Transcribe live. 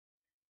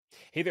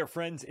Hey there,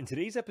 friends. In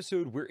today's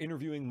episode, we're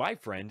interviewing my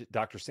friend,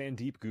 Dr.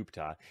 Sandeep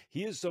Gupta.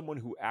 He is someone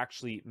who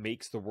actually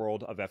makes the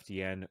world of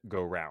FDN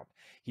go round.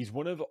 He's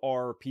one of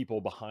our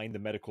people behind the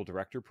Medical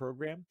Director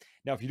Program.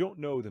 Now, if you don't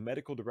know, the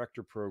Medical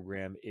Director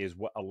Program is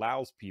what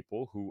allows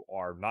people who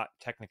are not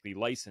technically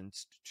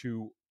licensed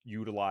to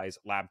utilize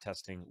lab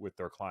testing with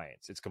their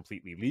clients. It's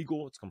completely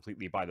legal, it's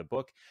completely by the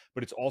book,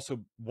 but it's also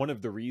one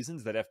of the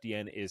reasons that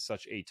FDN is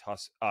such a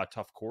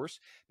tough course,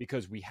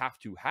 because we have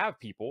to have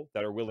people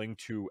that are willing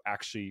to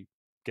actually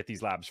get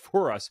these labs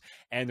for us.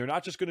 And they're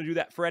not just going to do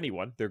that for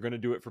anyone. They're going to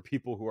do it for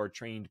people who are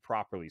trained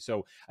properly.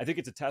 So I think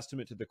it's a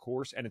testament to the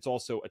course, and it's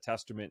also a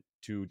testament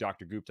to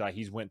Dr. Gupta.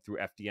 He's went through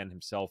FDN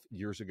himself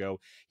years ago.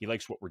 He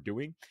likes what we're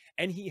doing,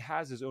 and he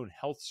has his own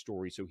health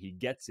story, so he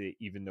gets it,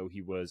 even though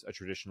he was a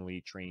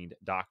traditionally trained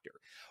doctor.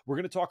 We're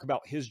going to talk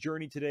about his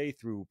journey today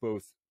through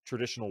both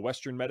traditional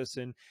Western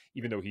medicine,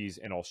 even though he's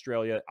in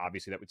Australia.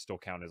 Obviously, that would still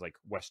count as like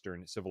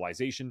Western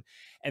civilization.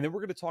 And then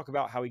we're going to talk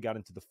about how he got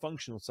into the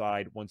functional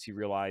side once he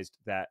realized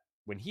that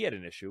when he had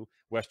an issue,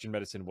 Western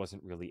medicine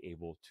wasn't really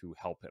able to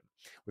help him.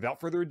 Without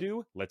further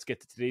ado, let's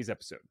get to today's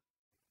episode.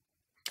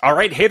 All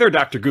right. Hey there,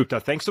 Dr. Gupta.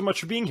 Thanks so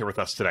much for being here with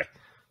us today.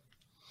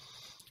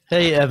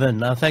 Hey,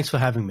 Evan. Thanks for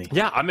having me.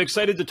 Yeah, I'm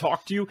excited to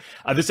talk to you.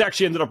 This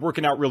actually ended up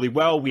working out really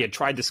well. We had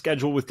tried to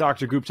schedule with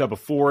Dr. Gupta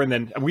before, and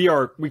then we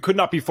could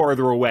not be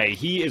farther away.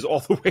 He is all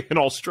the way in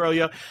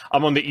Australia.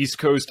 I'm on the East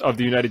Coast of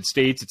the United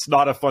States. It's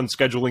not a fun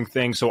scheduling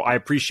thing, so I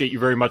appreciate you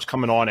very much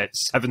coming on at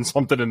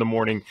 7-something in the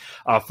morning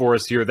for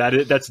us here.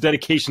 That's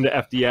dedication to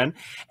FDN.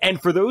 And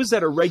for those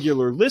that are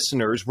regular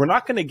listeners, we're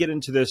not going to get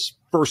into this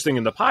first thing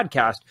in the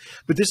podcast,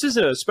 but this is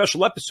a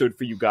special episode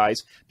for you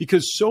guys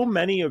because so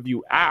many of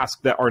you ask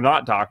that are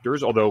not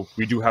doctors, although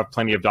we do have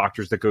plenty of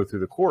doctors that go through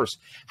the course.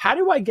 How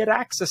do I get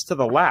access to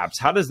the labs?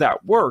 How does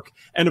that work?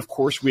 And of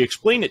course, we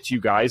explain it to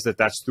you guys that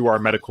that's through our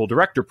medical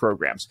director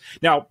programs.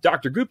 Now,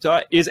 Dr.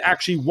 Gupta is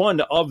actually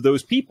one of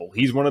those people.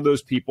 He's one of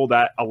those people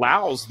that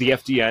allows the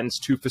FDNs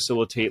to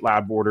facilitate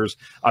lab orders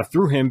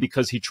through him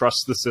because he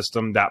trusts the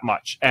system that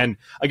much. And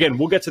again,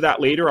 we'll get to that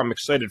later. I'm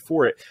excited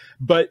for it.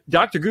 But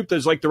Dr. Gupta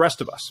is like the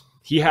rest of us.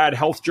 He had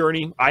health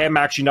journey. I am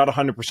actually not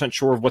 100%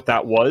 sure of what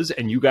that was.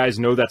 And you guys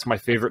know that's my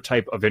favorite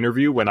type of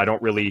interview when I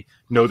don't really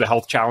know the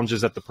health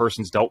challenges that the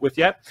person's dealt with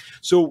yet.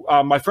 So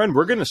my friend,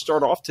 we're going to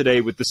start off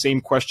today with the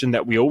same question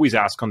that we always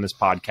ask on this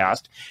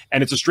podcast.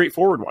 And it's a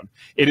straightforward one.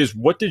 It is,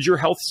 what did your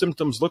health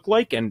symptoms look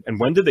like and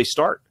when did they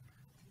start?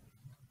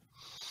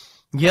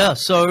 Yeah,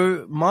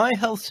 so my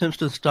health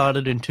symptoms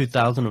started in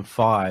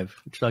 2005,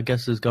 which I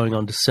guess is going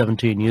on to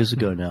 17 years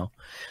ago now.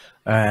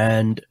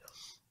 And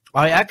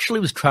I actually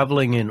was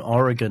traveling in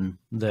Oregon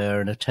there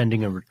and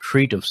attending a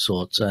retreat of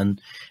sorts, and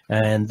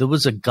there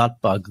was a gut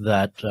bug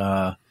that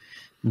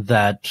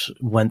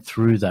went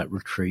through that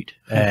retreat,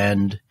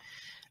 and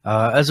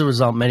as a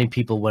result, many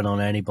people went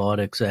on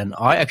antibiotics, and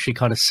I actually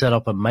kind of set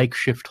up a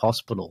makeshift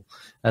hospital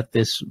at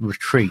this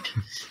retreat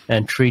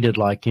and treated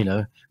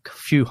a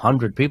few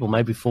hundred people,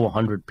 maybe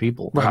 400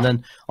 people. Wow. And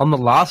then on the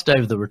last day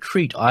of the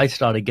retreat, I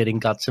started getting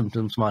gut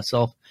symptoms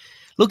myself.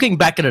 Looking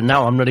back at it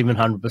now, I'm not even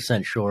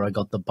 100% sure I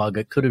got the bug.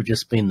 It could have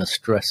just been the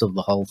stress of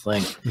the whole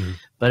thing. Mm-hmm.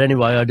 But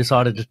anyway, I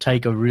decided to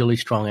take a really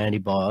strong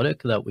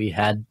antibiotic that we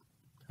had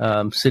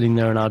sitting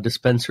there in our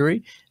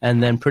dispensary,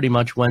 and then pretty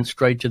much went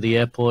straight to the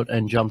airport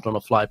and jumped on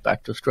a flight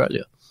back to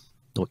Australia,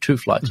 or 2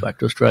 flights back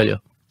to Australia.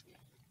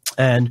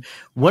 And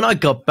when I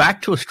got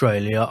back to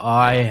Australia,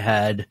 I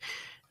had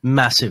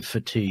massive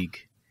fatigue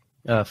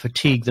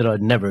that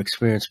I'd never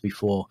experienced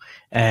before,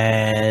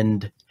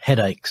 and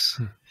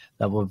headaches.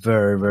 That were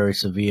very, very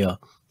severe,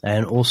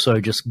 and also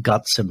just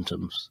gut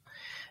symptoms.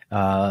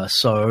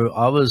 So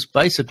I was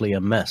basically a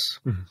mess.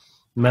 Mm-hmm.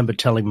 Remember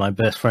telling my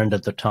best friend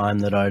at the time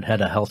that I'd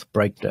had a health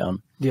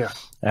breakdown. Yeah.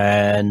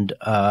 And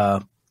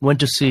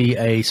went to see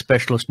a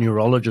specialist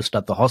neurologist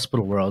at the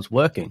hospital where I was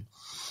working.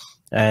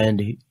 And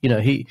he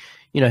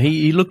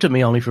looked at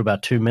me only for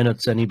about 2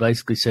 minutes, and he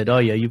basically said, "Oh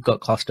yeah, you've got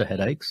cluster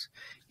headaches.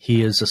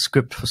 Here's a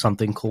script for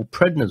something called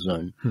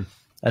prednisone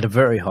at a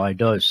very high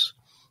dose."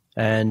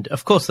 And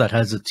of course, that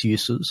has its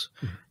uses,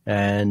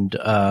 and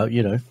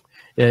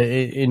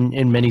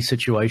in many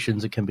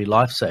situations it can be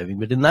life-saving.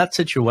 But in that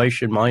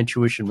situation, my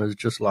intuition was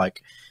just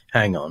like,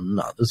 "Hang on,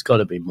 no, there's got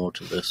to be more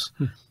to this."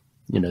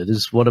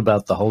 What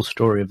about the whole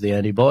story of the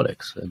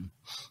antibiotics? And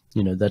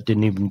that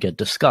didn't even get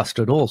discussed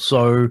at all.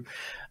 So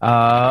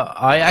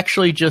I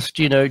actually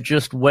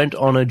just went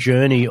on a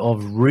journey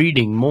of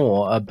reading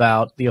more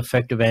about the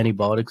effect of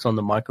antibiotics on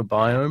the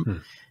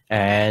microbiome.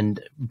 And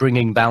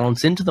bringing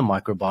balance into the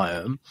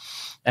microbiome.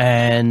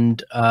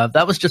 And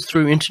that was just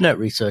through internet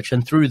research.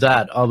 And through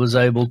that, I was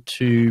able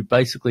to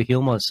basically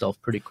heal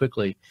myself pretty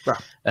quickly. Wow.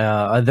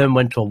 I then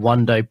went to a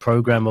 1-day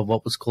program of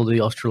what was called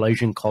the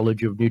Australasian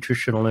College of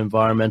Nutritional and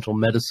Environmental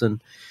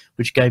Medicine,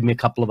 which gave me a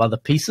couple of other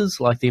pieces,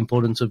 like the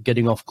importance of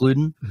getting off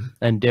gluten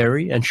and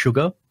dairy and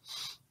sugar.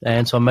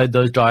 And so I made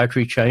those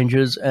dietary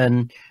changes.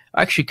 And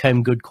actually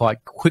came good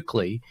quite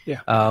quickly,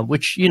 Yeah.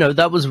 which, you know,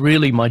 that was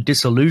really my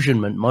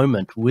disillusionment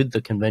moment with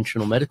the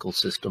conventional medical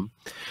system.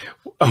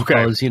 Okay.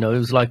 Because, you know, it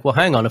was like, well,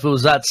 hang on, if it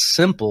was that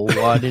simple,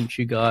 why didn't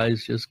you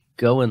guys just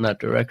go in that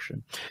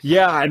direction?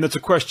 Yeah, and that's a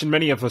question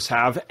many of us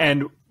have.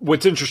 And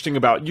what's interesting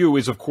about you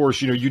is, of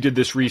course, you know, you did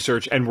this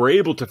research and were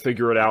able to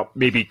figure it out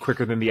maybe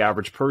quicker than the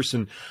average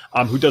person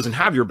who doesn't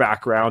have your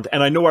background.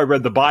 And I know I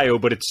read the bio,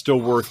 but it's still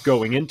worth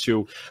going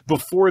into.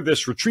 Before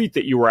this retreat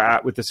that you were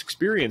at with this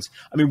experience,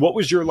 I mean, what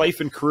was your life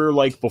and career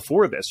like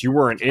before this? You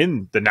weren't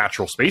in the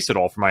natural space at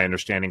all, from my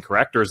understanding,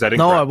 correct? Or is that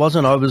incorrect? No, I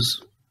wasn't. I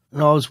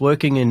was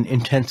working in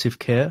intensive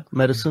care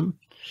medicine,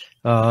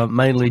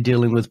 mainly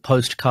dealing with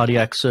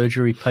post-cardiac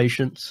surgery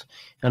patients.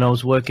 And I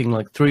was working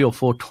like 3 or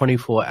 4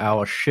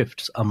 24-hour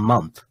shifts a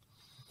month.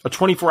 A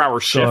 24-hour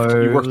shift?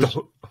 So you worked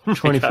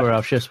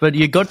 24-hour shifts. But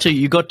you got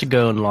to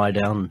go and lie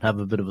down and have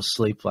a bit of a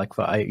sleep, like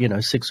for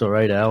 6 or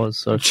 8 hours.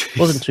 So it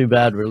wasn't too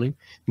bad, really.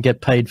 You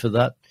get paid for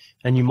that.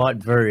 And you might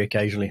very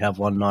occasionally have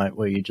one night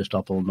where you're just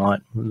up all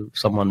night with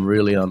someone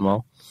really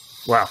unwell.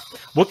 Wow.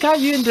 What got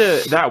you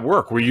into that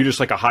work? Were you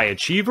just like a high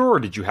achiever, or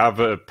did you have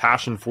a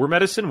passion for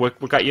medicine? What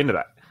got you into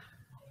that?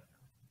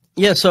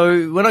 Yeah,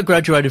 so when I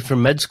graduated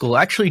from med school,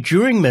 actually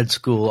during med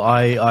school,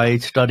 I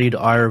studied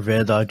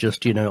Ayurveda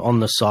just, you know, on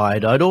the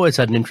side. I'd always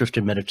had an interest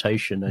in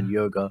meditation and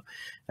yoga,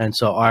 and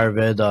so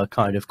Ayurveda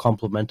kind of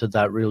complemented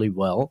that really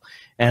well.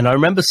 And I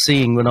remember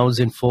seeing when I was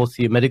in 4th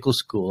year medical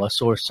school, I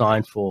saw a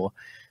sign for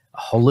a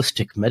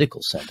holistic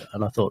medical center,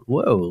 and I thought,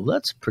 whoa,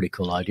 that's a pretty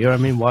cool idea. I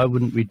mean, why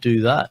wouldn't we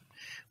do that?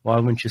 Why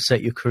wouldn't you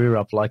set your career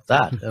up like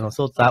that? And I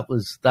thought that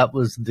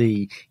was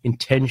the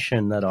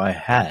intention that I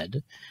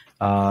had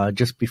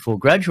just before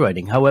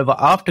graduating. However,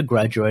 after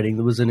graduating,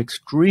 there was an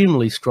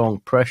extremely strong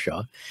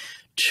pressure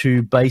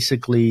to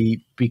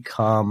basically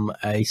become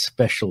a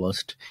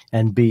specialist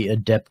and be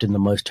adept in the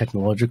most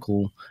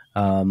technological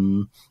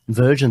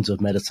versions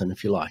of medicine,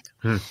 if you like.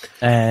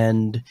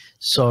 And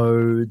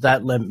so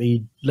that led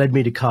me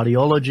to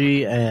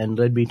cardiology and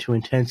led me to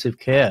intensive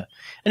care.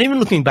 And even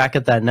looking back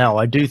at that now,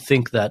 I do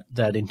think that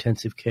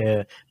intensive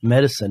care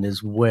medicine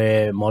is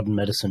where modern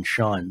medicine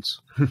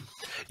shines.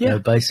 You know,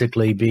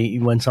 basically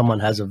when someone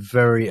has a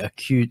very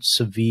acute,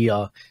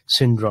 severe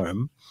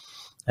syndrome,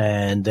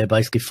 and they're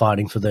basically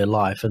fighting for their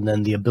life, and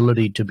then the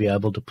ability to be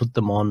able to put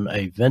them on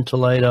a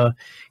ventilator,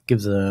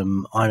 give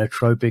them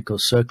inotropic or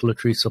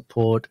circulatory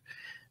support,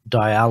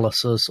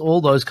 dialysis,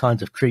 all those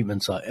kinds of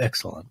treatments are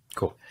excellent.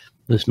 Cool.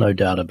 There's no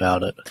doubt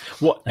about it.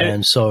 Well,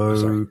 and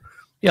so,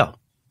 yeah,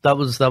 that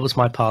was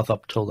my path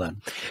up till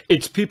then.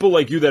 It's people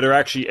like you that are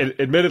actually,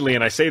 admittedly,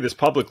 and I say this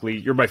publicly,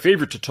 you're my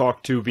favorite to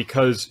talk to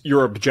because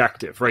you're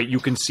objective, right? You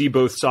can see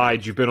both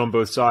sides. You've been on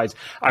both sides.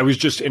 I was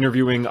just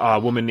interviewing a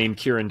woman named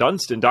Kieran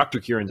Dunstan, Dr.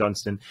 Kieran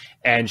Dunstan,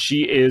 and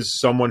she is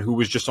someone who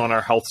was just on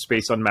our Health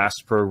Space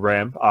Unmasked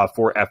program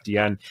for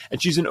FDN,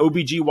 and she's an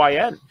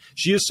OBGYN.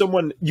 She is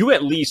someone you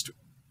at least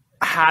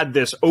had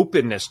this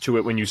openness to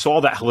it when you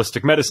saw that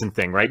holistic medicine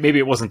thing, right? Maybe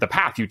it wasn't the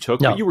path you took,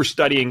 but you were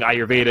studying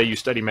Ayurveda, you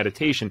study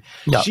meditation.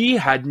 She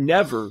had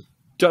never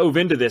dove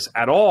into this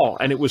at all.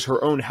 And it was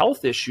her own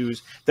health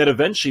issues that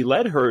eventually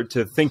led her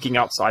to thinking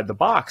outside the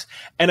box.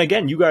 And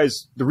again, you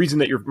guys, the reason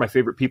that you're my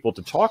favorite people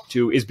to talk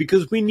to is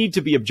because we need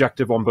to be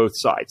objective on both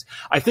sides.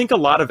 I think a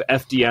lot of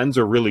FDNs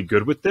are really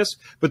good with this,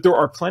 but there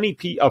are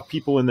plenty of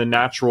people in the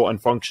natural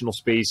and functional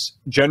space,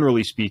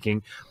 generally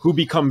speaking, who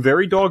become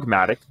very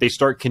dogmatic. They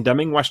start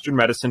condemning Western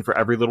medicine for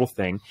every little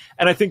thing.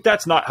 And I think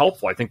that's not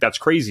helpful. I think that's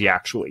crazy,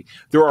 actually.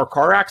 There are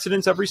car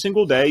accidents every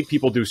single day.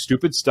 People do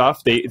stupid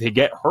stuff. They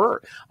get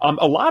hurt.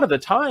 A lot of the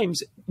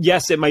times,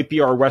 yes, it might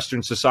be our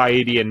Western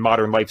society and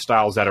modern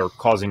lifestyles that are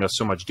causing us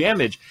so much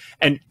damage.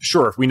 And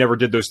sure, if we never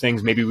did those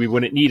things, maybe we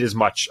wouldn't need as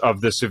much of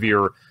the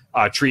severe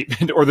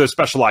treatment or the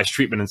specialized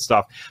treatment and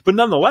stuff. But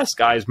nonetheless,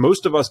 guys,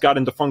 most of us got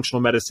into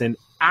functional medicine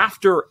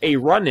after a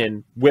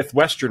run-in with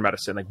Western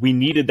medicine. Like, we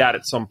needed that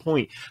at some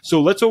point. So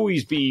let's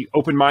always be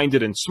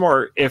open-minded and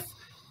smart. If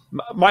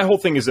my whole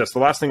thing is this, the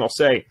last thing I'll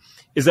say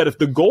is that if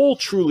the goal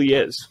truly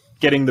is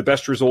getting the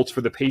best results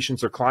for the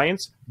patients or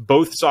clients,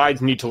 both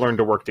sides need to learn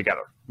to work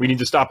together. We need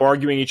to stop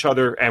arguing each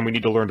other, and we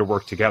need to learn to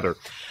work together.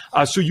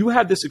 So you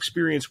had this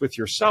experience with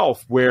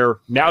yourself where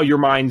now your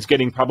mind's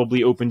getting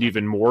probably opened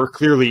even more.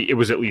 Clearly, it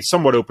was at least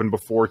somewhat open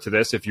before to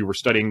this if you were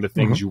studying the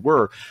things you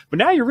were, but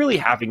now you're really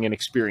having an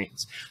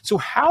experience. So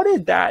how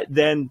did that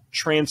then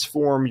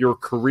transform your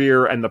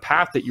career and the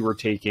path that you were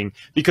taking?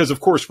 Because, of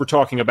course, we're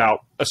talking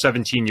about a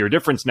 17-year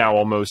difference now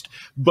almost,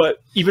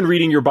 but even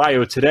reading your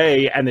bio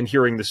today and then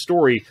hearing the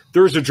story,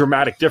 there's a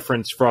dramatic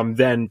difference from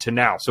then to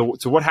now. So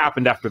what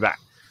happened after that?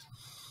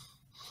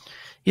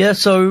 Yeah,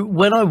 so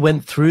when I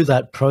went through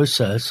that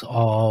process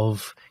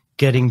of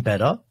getting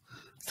better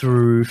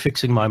through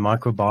fixing my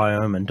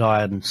microbiome and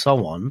diet and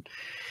so on,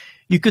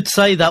 you could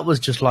say that was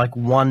just like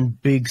one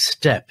big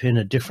step in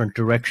a different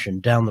direction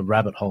down the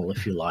rabbit hole,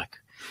 if you like.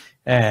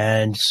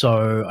 And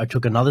so I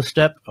took another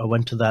step. I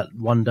went to that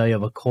one day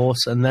of a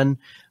course, and then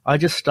I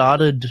just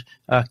started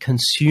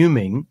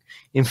consuming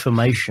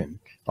information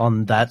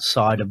on that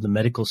side of the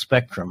medical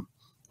spectrum.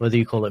 whether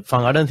you call it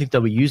I don't think they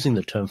were using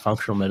the term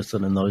functional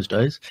medicine in those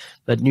days,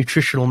 but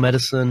nutritional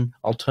medicine,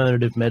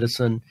 alternative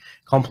medicine,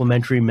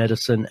 complementary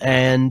medicine,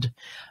 and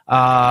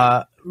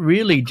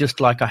really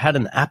just like I had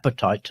an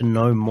appetite to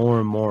know more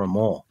and more and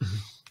more.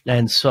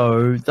 And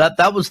so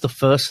that was the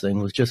first thing,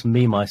 was just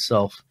me,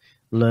 myself,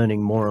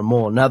 learning more and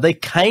more. Now, there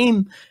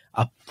came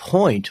a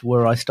point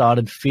where I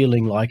started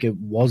feeling like it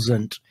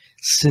wasn't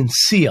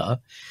sincere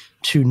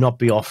to not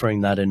be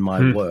offering that in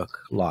my work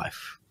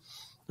life.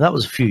 That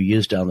was a few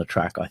years down the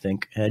track, I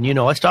think. And, you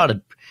know, I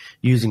started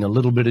using a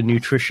little bit of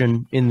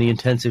nutrition in the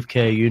intensive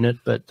care unit,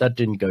 but that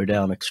didn't go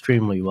down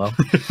extremely well.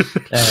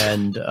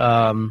 And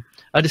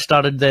I just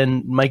started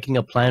then making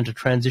a plan to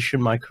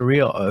transition my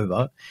career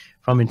over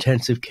from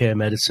intensive care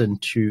medicine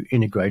to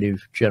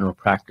integrative general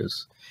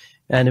practice.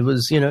 And it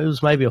was, you know, it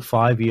was maybe a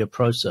 5-year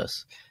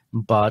process,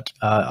 but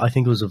I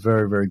think it was a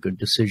very, very good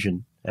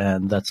decision.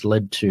 And that's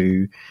led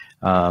to,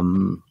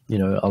 you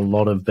know, a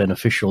lot of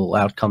beneficial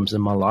outcomes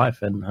in my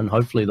life, and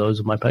hopefully those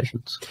of my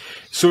patients.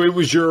 So it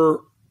was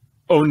your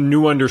own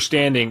new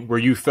understanding where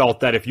you felt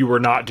that if you were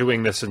not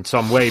doing this in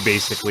some way,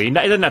 basically, it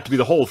doesn't have to be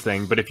the whole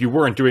thing, but if you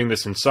weren't doing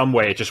this in some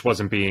way, it just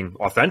wasn't being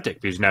authentic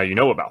because now you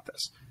know about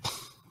this.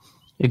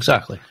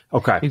 Exactly.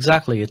 Okay.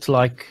 Exactly. It's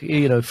like,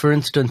 you know, for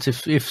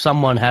instance, if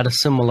someone had a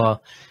similar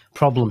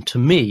problem to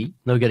me,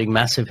 they were getting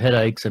massive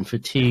headaches and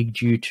fatigue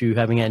due to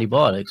having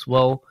antibiotics.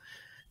 Well,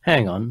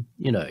 hang on,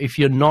 you know, if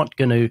you're not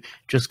going to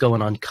just go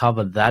and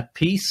uncover that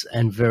piece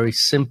and very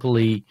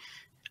simply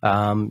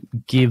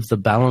give the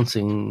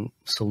balancing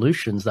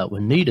solutions that were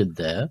needed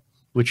there,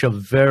 which are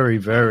very,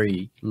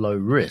 very low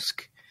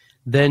risk,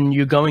 then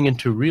you're going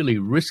into really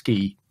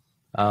risky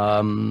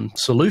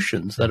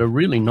solutions that are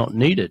really not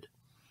needed.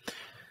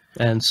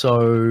 And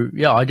so,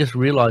 yeah, I just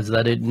realized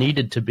that it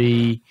needed to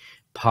be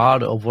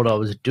part of what I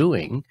was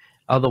doing.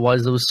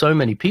 Otherwise, there was so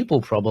many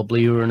people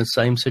probably who were in the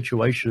same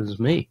situation as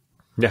me.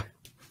 Yeah.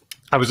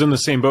 I was in the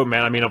same boat,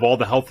 man. I mean, of all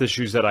the health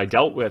issues that I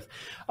dealt with,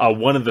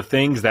 one of the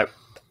things that,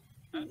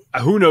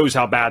 who knows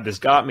how bad this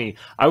got me,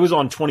 I was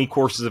on 20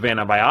 courses of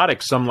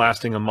antibiotics, some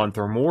lasting a month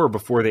or more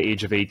before the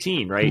age of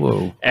 18, right?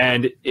 Whoa.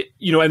 And,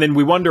 you know, and then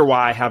we wonder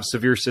why I have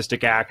severe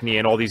cystic acne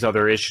and all these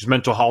other issues,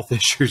 mental health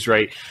issues,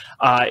 right?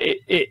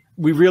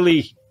 We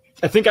really,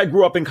 I think I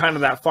grew up in kind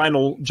of that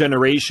final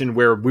generation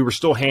where we were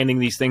still handing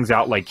these things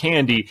out like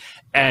candy.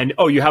 And,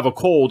 oh, you have a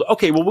cold.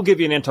 Okay, well, we'll give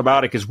you an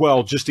antibiotic as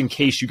well, just in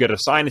case you get a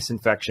sinus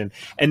infection.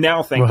 And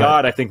now, thank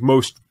God, I think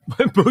most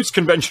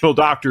conventional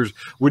doctors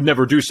would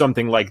never do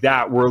something like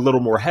that. We're a little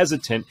more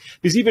hesitant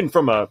because even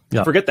from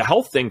forget the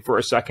health thing for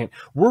a second,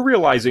 we're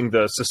realizing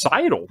the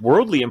societal,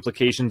 worldly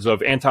implications of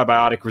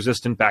antibiotic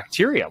resistant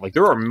bacteria. Like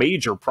there are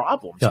major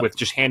problems with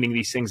just handing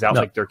these things out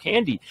like they're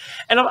candy.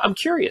 And I'm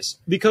curious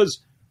because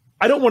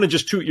I don't want to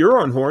just toot your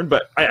own horn,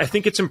 but I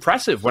think it's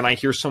impressive when I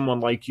hear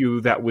someone like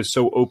you that was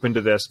so open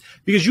to this,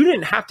 because you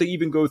didn't have to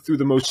even go through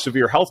the most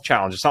severe health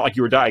challenge. It's not like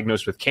you were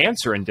diagnosed with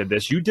cancer and did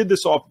this. You did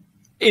this off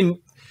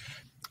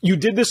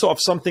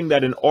something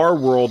that in our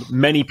world,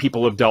 many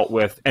people have dealt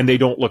with, and they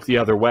don't look the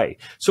other way.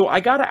 So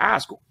I got to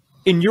ask,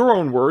 in your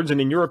own words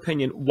and in your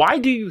opinion, why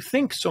do you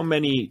think so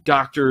many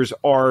doctors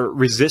are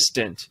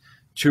resistant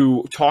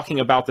to talking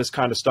about this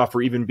kind of stuff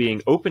or even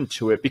being open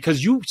to it?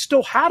 Because you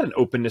still had an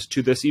openness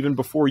to this even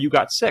before you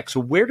got sick. So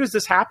where does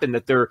this happen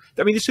that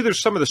you see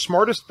there's some of the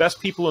smartest, best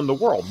people in the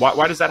world.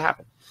 Why does that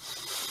happen?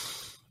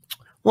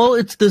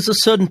 Well, there's a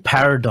certain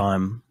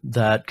paradigm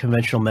that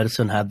conventional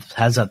medicine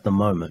has at the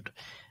moment.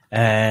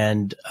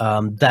 And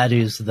that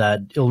is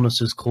that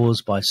illness is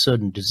caused by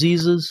certain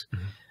diseases,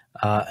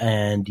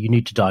 and you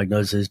need to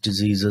diagnose those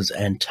diseases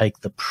and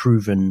take the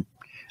proven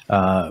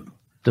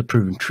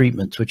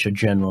treatments, which are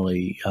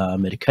generally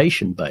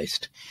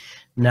medication-based.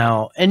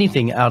 Now,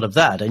 anything out of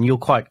that, and you'll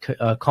quite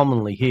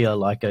commonly hear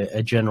like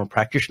a general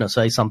practitioner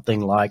say something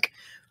like,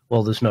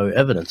 well, there's no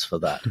evidence for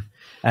that.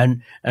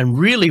 And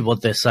really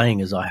what they're saying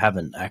is, I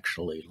haven't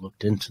actually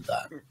looked into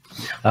that.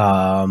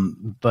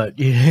 But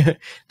yeah,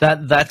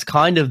 that's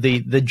kind of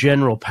the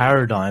general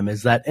paradigm,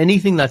 is that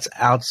anything that's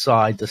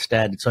outside the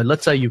standard. So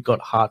let's say you've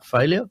got heart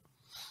failure,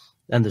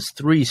 and there's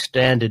 3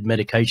 standard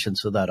medications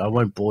for that. I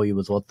won't bore you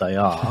with what they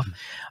are.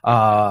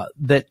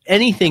 That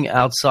anything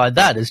outside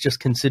that is just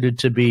considered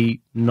to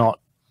be not,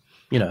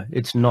 you know,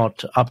 it's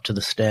not up to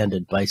the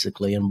standard,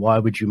 basically. And why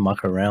would you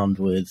muck around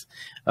with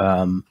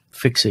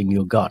fixing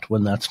your gut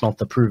when that's not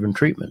the proven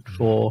treatment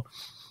for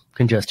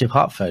congestive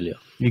heart failure?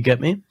 You get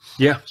me?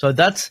 Yeah. So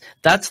that's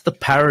the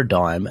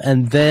paradigm.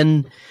 And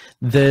then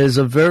there's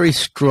a very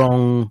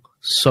strong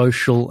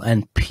social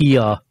and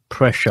peer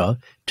pressure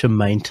to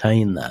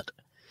maintain that.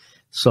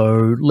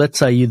 So let's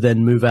say you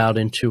then move out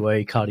into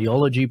a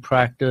cardiology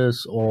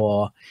practice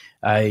or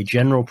a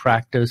general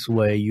practice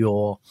where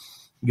you're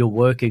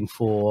working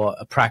for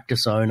a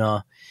practice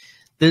owner.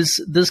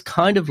 There's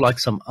kind of like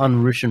some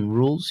unwritten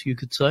rules, you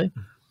could say,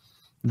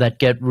 that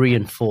get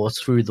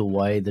reinforced through the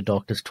way the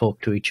doctors talk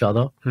to each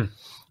other.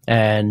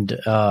 And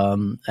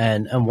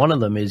one of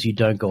them is you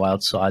don't go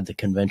outside the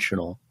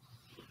conventional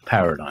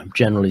paradigm,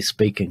 generally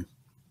speaking.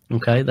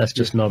 Okay, that's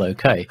just not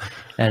okay.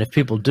 And if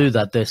people do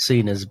that, they're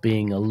seen as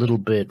being a little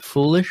bit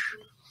foolish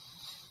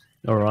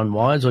or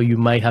unwise, or you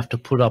may have to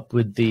put up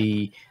with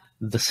the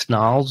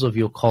snarls of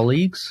your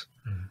colleagues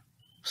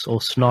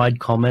or snide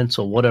comments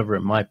or whatever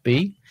it might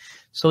be.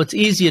 So it's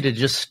easier to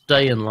just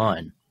stay in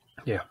line.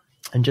 Yeah.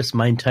 And just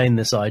maintain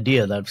this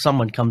idea that if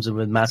someone comes in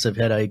with massive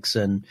headaches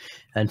and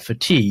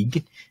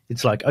fatigue,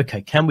 it's like,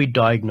 okay, can we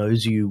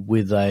diagnose you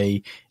with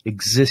a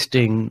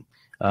existing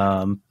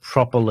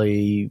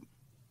properly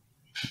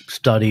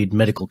studied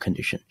medical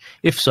condition?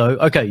 If so,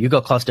 okay, you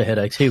got cluster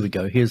headaches, here we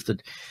go. Here's the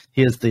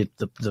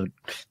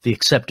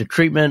accepted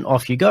treatment,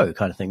 off you go,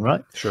 kind of thing,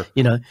 right? Sure.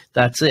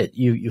 That's it.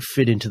 You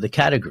fit into the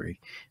category.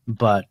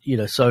 But,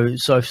 so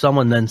if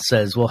someone then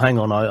says, well, hang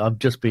on, I've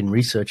just been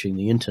researching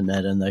the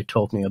internet and they're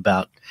talking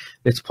about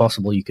it's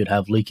possible you could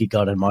have leaky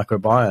gut and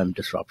microbiome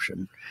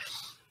disruption.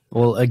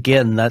 Well,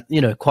 again, that,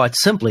 quite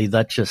simply,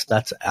 that's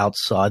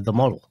outside the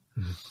model.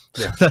 Mm-hmm.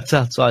 Yeah. That's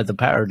outside the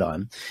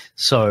paradigm.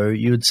 So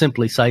you would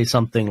simply say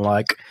something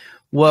like,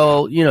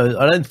 well,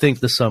 I don't think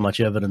there's so much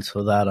evidence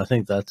for that. I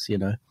think that's,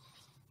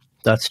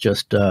 that's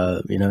just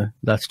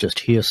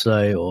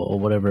hearsay or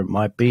whatever it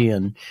might be.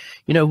 And,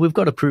 we've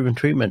got a proven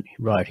treatment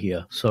right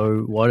here.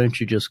 So why don't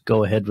you just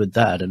go ahead with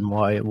that? And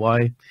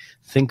why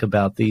think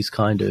about these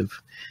kind of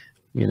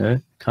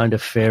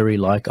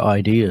fairy-like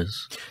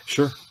ideas?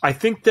 Sure. I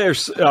think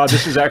this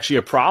is actually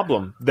a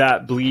problem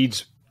that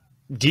bleeds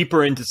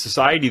deeper into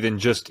society than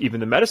just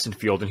even the medicine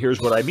field. And here's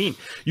what I mean.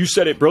 You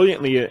said it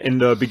brilliantly in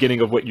the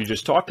beginning of what you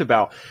just talked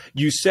about.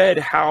 You said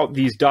how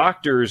these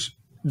doctors,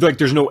 like,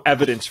 there's no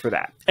evidence for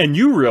that. And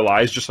you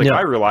realize, just like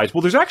I realized, well,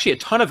 there's actually a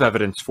ton of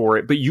evidence for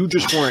it, but you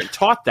just weren't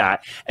taught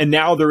that. And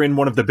now they're in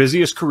one of the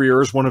busiest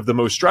careers, one of the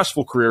most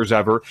stressful careers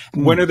ever.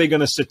 When are they going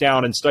to sit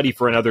down and study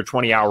for another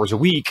 20 hours a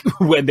week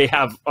when they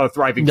have a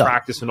thriving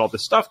practice and all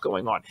this stuff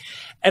going on?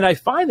 And I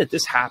find that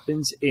this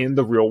happens in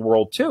the real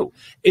world too.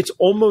 It's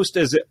almost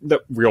as if the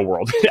real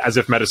world, as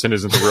if medicine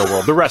isn't the real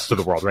world, the rest of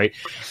the world, right?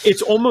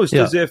 It's almost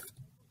as if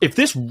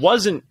this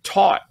wasn't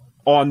taught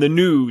on the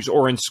news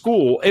or in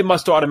school, it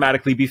must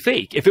automatically be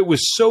fake. If it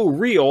was so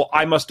real,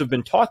 I must have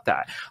been taught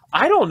that.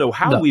 I don't know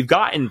how we've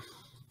gotten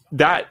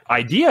that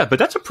idea, but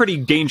that's a pretty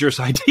dangerous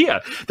idea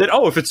that,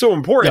 if it's so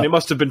important, it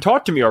must have been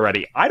taught to me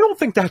already. I don't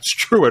think that's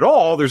true at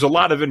all. There's a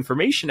lot of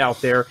information out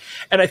there.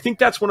 And I think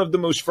that's one of the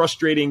most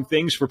frustrating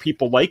things for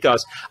people like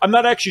us. I'm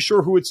not actually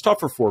sure who it's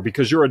tougher for,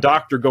 because you're a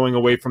doctor going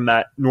away from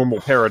that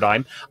normal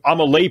paradigm. I'm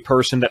a lay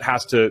person that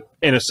has to,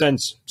 in a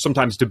sense,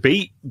 sometimes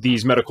debate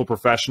these medical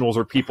professionals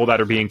or people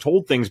that are being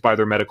told things by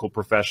their medical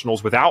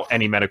professionals without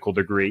any medical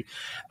degree.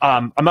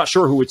 I'm not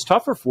sure who it's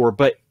tougher for,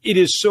 but it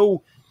is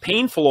so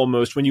painful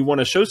almost when you want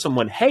to show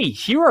someone, hey,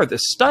 here are the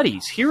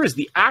studies. Here is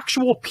the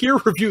actual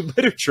peer-reviewed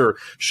literature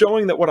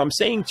showing that what I'm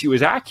saying to you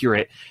is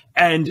accurate.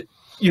 And,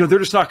 they're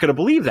just not going to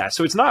believe that.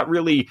 So it's not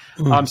really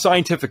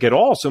scientific at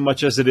all, so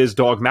much as it is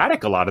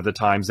dogmatic a lot of the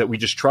times, that we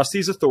just trust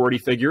these authority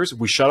figures,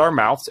 we shut our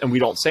mouths, and we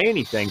don't say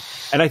anything.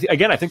 And I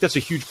think that's a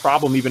huge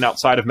problem even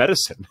outside of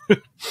medicine.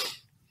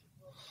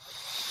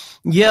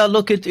 Yeah,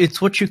 look, it's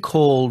what you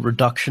call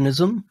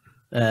reductionism.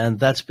 And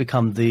that's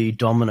become the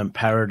dominant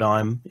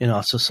paradigm in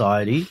our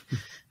society.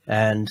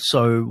 And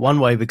so one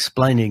way of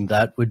explaining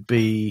that would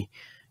be,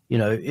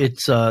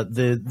 it's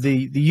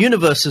the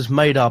universe is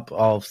made up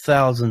of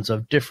thousands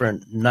of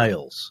different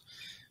nails.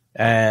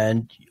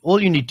 And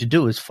all you need to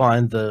do is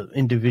find the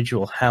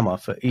individual hammer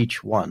for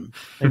each one.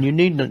 And you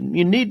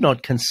need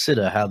not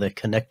consider how they're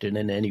connected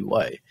in any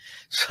way.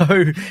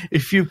 So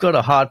if you've got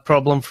a heart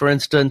problem, for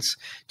instance,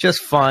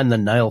 just find the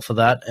nail for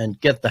that and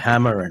get the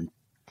hammer and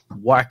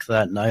whack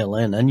that nail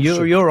in, and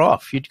you're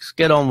off. You just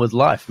get on with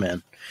life,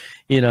 man.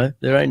 There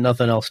ain't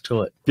nothing else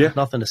to it. There's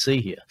nothing to see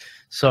here.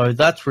 So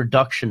that's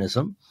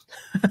reductionism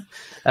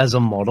as a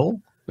model,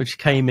 which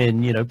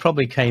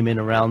probably came in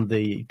around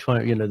the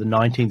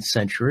 19th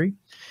century.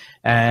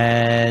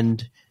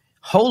 And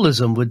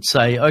holism would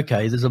say,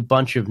 okay, there's a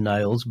bunch of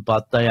nails,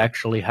 but they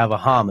actually have a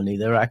harmony.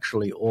 They're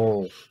actually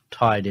all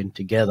tied in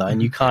together,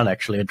 and you can't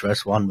actually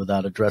address one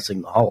without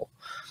addressing the whole.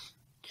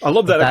 I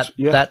love that.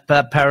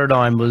 That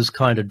paradigm was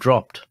kind of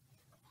dropped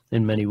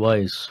in many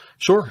ways.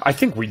 Sure. I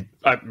think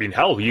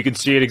hell, you can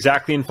see it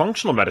exactly in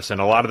functional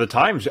medicine a lot of the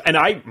times. And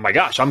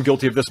I'm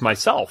guilty of this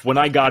myself. When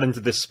I got into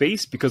this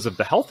space because of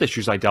the health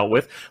issues I dealt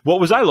with,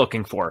 what was I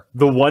looking for?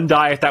 The one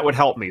diet that would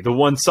help me, the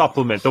one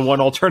supplement, the one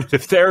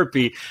alternative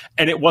therapy.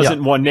 And it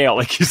wasn't one nail.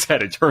 Like you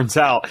said, it turns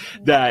out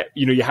that,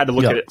 you had to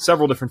look at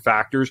several different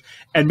factors.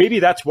 And maybe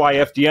that's why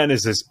FDN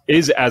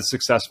is as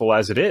successful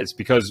as it is,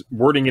 because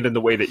wording it in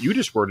the way that you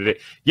just worded it,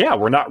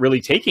 we're not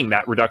really taking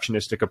that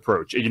reductionistic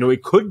approach.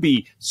 It could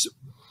be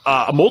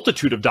a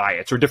multitude of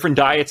diets or different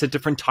diets at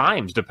different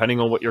times, depending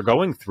on what you're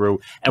going through.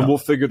 And we'll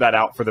figure that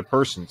out for the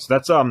person.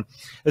 So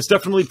that's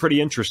definitely pretty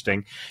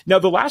interesting. Now,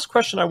 the last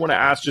question I want to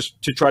ask, just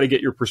to try to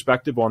get your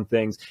perspective on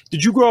things.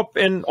 Did you grow up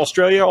in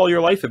Australia all your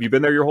life? Have you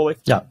been there your whole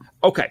life? Yeah.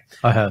 Okay.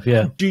 I have,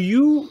 yeah. Do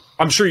you,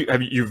 I'm sure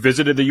you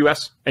visited the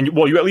U.S. and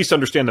you at least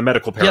understand the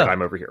medical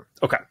paradigm over here.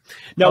 Okay.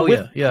 Now,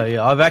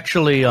 yeah. I've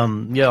actually,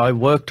 I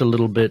worked a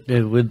little bit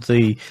with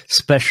the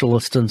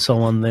specialist and so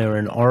on there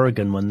in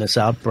Oregon when this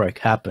outbreak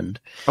happened.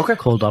 Okay.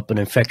 Called up an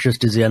infectious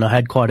disease, and I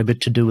had quite a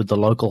bit to do with the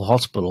local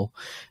hospital.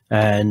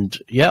 And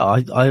yeah,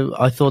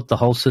 I thought the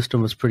whole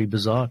system was pretty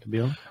bizarre, to be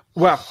honest.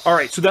 Well, all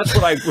right. So that's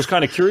what I was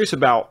kind of curious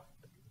about.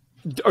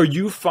 Are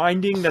you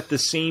finding that the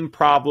same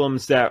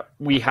problems that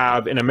we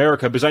have in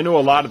America, because I know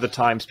a lot of the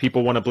times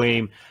people want to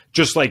blame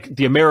just like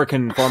the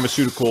American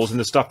pharmaceuticals and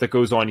the stuff that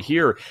goes on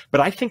here,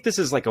 but I think this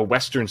is like a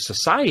Western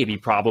society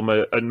problem,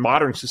 a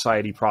modern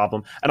society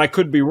problem, and I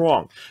could be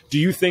wrong. Do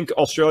you think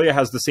Australia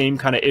has the same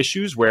kind of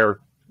issues where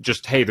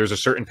just, hey, there's a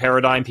certain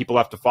paradigm, people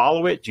have to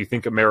follow it? Do you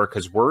think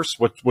America's worse?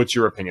 What's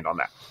your opinion on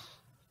that?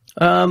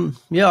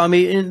 Yeah, I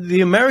mean,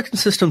 the American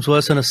system's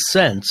worse in a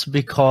sense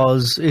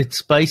because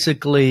it's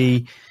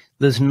basically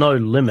there's no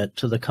limit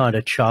to the kind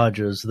of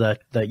charges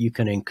that you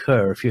can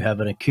incur if you have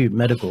an acute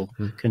medical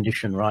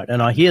condition, right?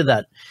 And I hear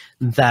that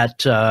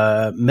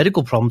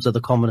medical problems are the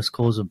commonest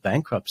cause of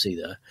bankruptcy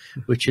there,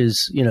 which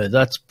is,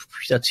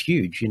 that's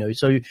huge,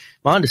 So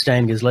my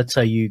understanding is, let's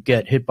say you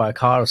get hit by a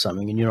car or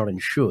something and you're not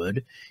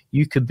insured,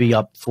 you could be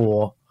up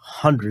for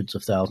hundreds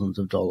of thousands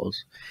of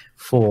dollars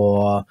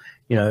for,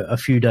 a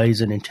few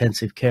days in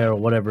intensive care or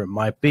whatever it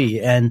might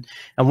be. And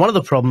one of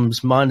the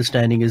problems, my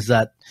understanding, is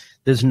that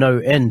there's no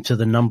end to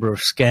the number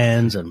of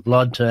scans and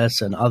blood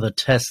tests and other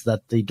tests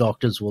that the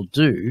doctors will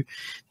do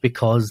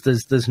because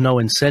there's no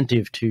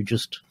incentive to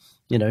just,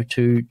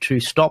 to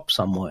stop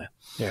somewhere.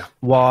 Yeah.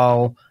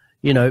 While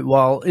in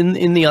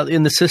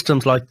the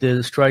systems like the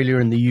Australia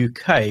and the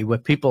UK, where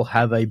people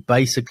have a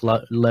basic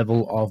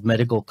level of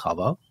medical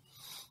cover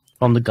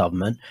from the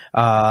government,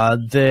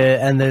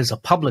 there's a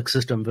public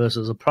system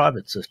versus a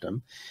private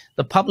system.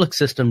 The public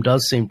system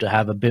does seem to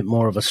have a bit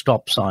more of a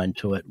stop sign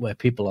to it where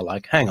people are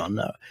like, hang on,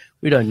 no,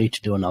 we don't need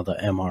to do another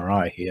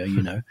MRI here,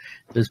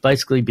 There's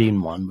basically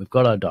been one. We've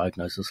got our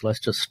diagnosis. Let's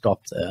just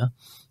stop there.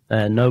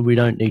 And no, we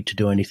don't need to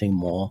do anything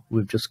more.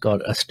 We've just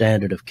got a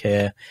standard of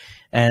care.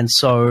 And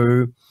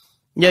so,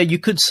 yeah, you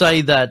could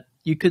say that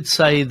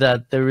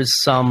there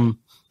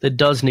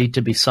does need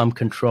to be some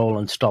control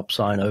and stop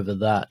sign over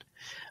that.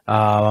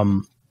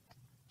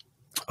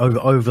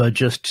 Over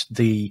just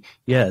the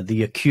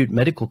acute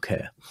medical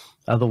care.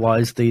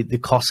 Otherwise, the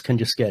costs can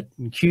just get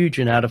huge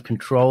and out of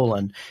control.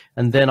 And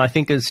then I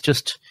think there's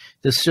just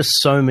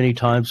so many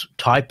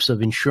types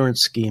of insurance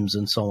schemes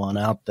and so on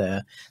out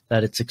there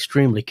that it's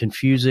extremely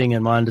confusing.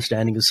 And my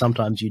understanding is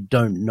sometimes you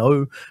don't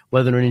know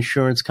whether an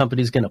insurance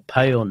company is going to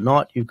pay or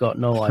not. You've got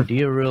no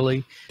idea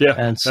really. Yeah,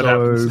 and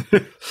so.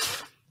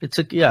 It's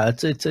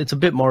a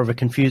bit more of a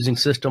confusing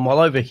system. While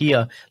over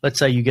here, let's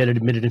say you get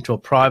admitted into a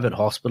private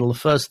hospital, the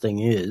first thing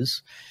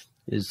is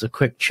a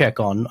quick check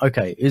on,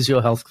 okay, is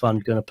your health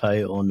fund going to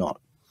pay or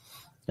not?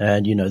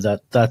 And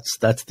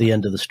that's the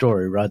end of the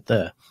story right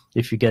there.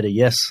 If you get a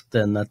yes,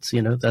 then that's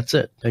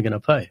it. They're going to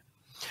pay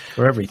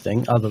for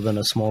everything other than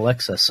a small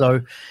excess.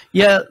 So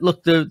yeah,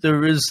 look,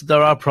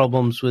 there are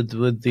problems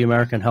with the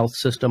American health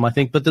system, I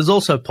think, but there's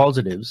also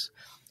positives,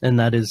 and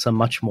that is a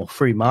much more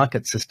free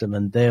market system,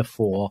 and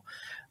therefore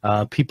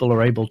people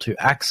are able to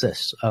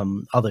access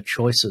other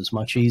choices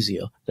much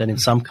easier than in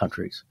some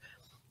countries.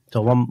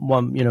 So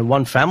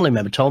one family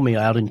member told me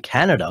out in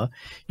Canada,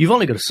 you've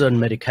only got certain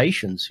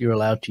medications you're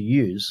allowed to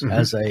use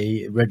as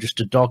a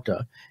registered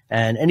doctor,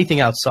 and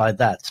anything outside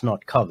that's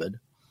not covered.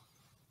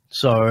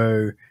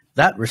 So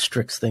that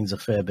restricts things a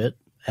fair bit.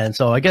 And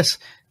so I guess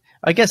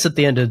at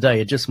the end of the day,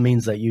 it just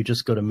means that you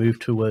just got to move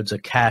towards a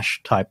cash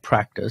type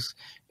practice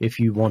if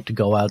you want to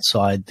go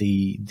outside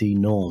the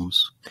norms.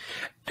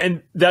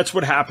 And that's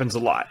what happens a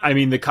lot. I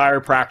mean, the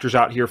chiropractors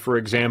out here, for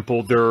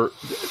example, there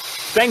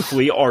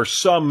thankfully are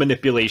some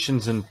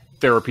manipulations and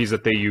therapies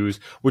that they use,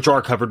 which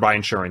are covered by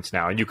insurance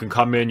now. And you can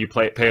come in, you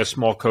pay a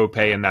small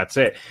copay, and that's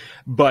it.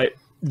 But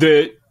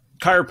the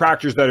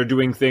chiropractors that are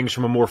doing things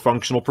from a more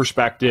functional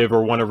perspective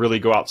or want to really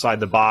go outside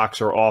the box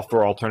or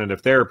offer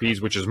alternative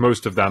therapies, which is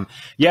most of them.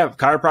 Yeah,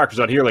 chiropractors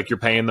out here, like you're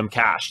paying them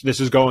cash.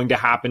 This is going to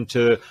happen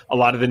to a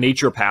lot of the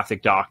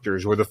naturopathic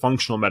doctors or the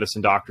functional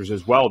medicine doctors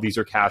as well. These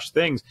are cash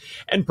things.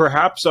 And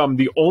perhaps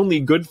the only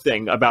good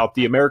thing about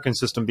the American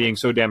system being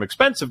so damn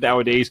expensive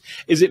nowadays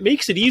is it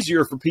makes it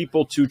easier for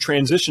people to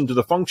transition to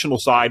the functional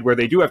side where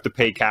they do have to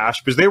pay cash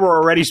because they were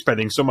already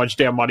spending so much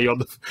damn money on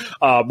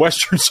the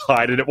Western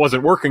side and it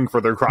wasn't working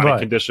for their chronic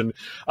condition,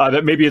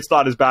 that maybe it's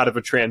not as bad of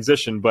a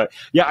transition. But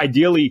yeah,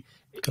 ideally,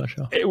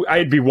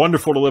 it'd be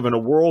wonderful to live in a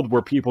world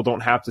where people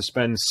don't have to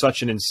spend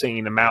such an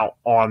insane amount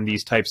on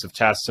these types of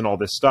tests and all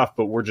this stuff,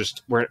 but we're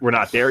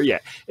not there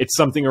yet. It's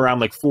something around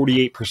like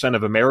 48%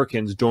 of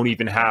Americans don't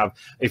even have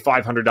a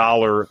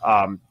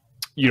 $500,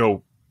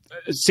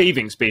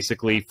 savings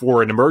basically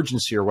for an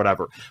emergency or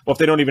whatever. Well, if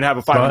they don't even have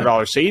a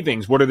 $500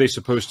 savings, what are they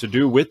supposed to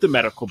do with the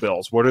medical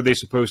bills? What are they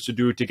supposed to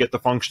do to get the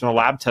functional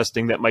lab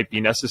testing that might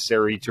be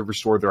necessary to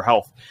restore their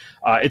health?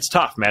 It's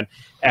tough, man.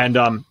 And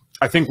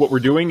I think what we're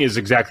doing is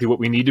exactly what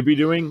we need to be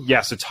doing.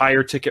 Yes, it's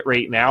higher ticket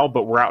rate now,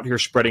 but we're out here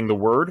spreading the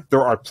word.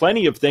 There are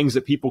plenty of things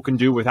that people can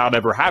do without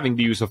ever having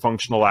to use a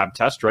functional lab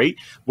test, right?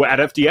 Well, at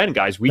FDN,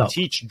 guys, we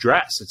teach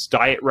DRESS. It's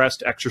diet,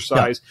 rest,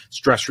 exercise,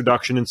 stress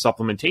reduction, and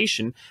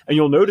supplementation. And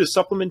you'll notice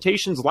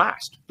supplementations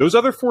last. Those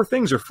other 4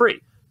 things are free,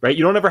 right?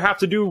 You don't ever have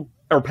to do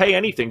or pay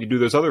anything to do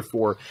those other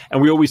 4.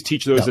 And we always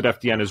teach those at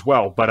FDN as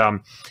well. But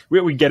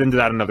we get into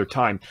that another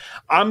time.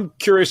 I'm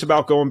curious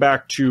about going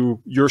back to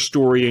your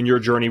story and your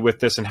journey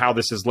with this and how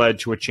this has led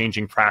to a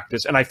changing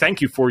practice. And I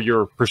thank you for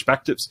your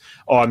perspectives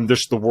on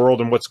this, the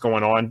world and what's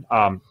going on.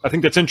 I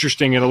think that's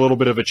interesting and a little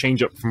bit of a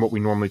change up from what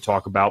we normally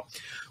talk about.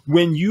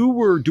 When you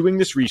were doing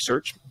this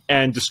research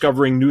and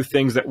discovering new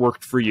things that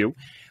worked for you,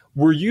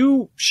 were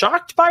you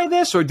shocked by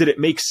this, or did it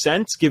make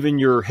sense given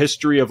your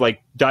history of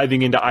like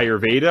diving into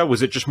Ayurveda?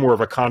 Was it just more of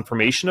a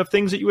confirmation of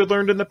things that you had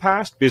learned in the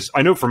past? Because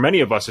I know for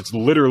many of us, it's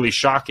literally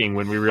shocking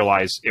when we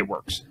realize it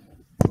works.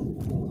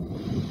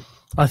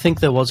 I think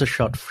there was a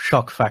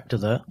shock factor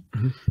there,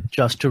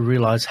 just to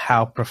realize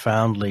how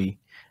profoundly,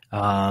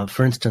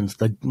 for instance,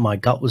 my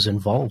gut was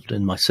involved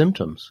in my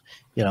symptoms.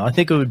 You know, I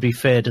think it would be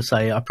fair to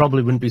say I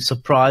probably wouldn't be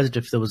surprised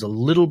if there was a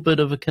little bit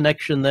of a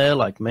connection there,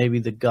 like maybe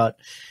the gut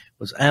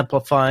was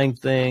amplifying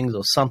things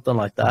or something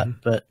like that.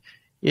 But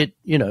it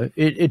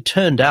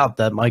turned out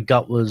that my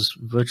gut was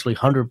virtually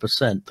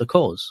 100% the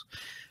cause.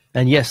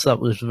 And yes, that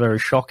was very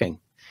shocking.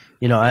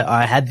 You know,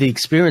 I had the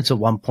experience at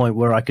one point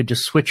where I could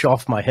just switch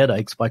off my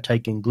headaches by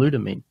taking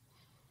glutamine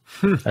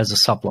as a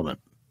supplement.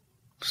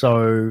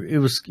 So it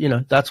was,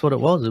 that's what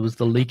it was. It was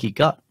the leaky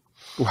gut.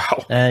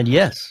 Wow. And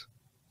yes,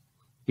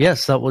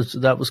 that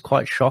was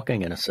quite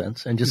shocking in a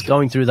sense. And just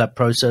going through that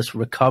process,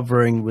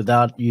 recovering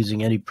without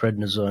using any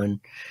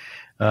prednisone,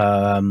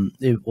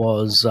 it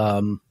was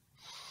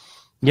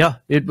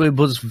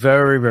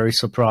very, very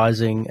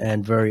surprising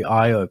and very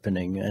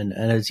eye-opening. And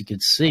as you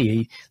could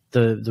see,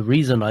 the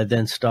reason I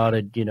then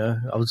started,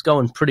 I was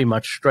going pretty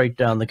much straight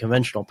down the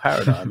conventional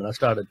paradigm, and I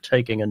started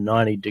taking a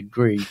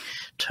 90-degree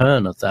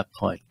turn at that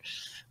point.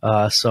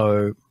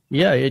 It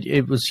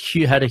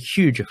had a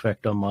huge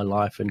effect on my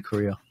life and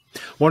career.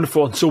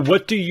 Wonderful. And so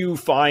what do you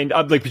find,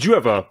 but you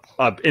have a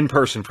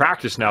in-person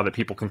practice now that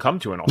people can come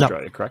to in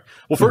Australia, correct?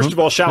 Well, first of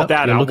all, shout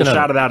that out. We'll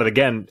shout it out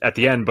again at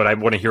the end, but I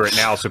want to hear it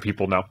now so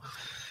people know.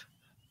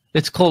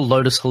 It's called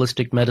Lotus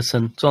Holistic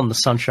Medicine. It's on the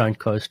Sunshine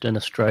Coast in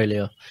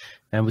Australia,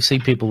 and we see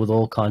people with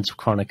all kinds of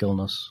chronic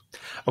illness.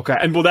 Okay.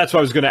 And well, that's what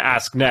I was going to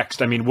ask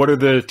next. I mean, what are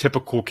the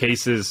typical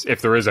cases,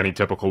 if there is any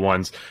typical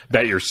ones,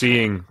 that you're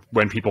seeing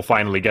when people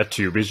finally get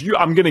to you? Because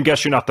I'm going to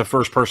guess you're not the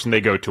first person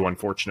they go to,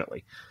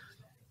 unfortunately.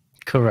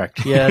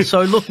 Correct. Yeah.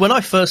 So look, when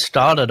I first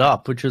started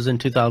up, which was in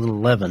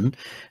 2011,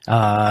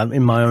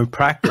 in my own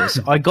practice,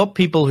 I got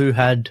people who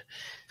had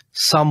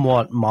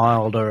somewhat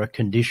milder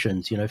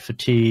conditions,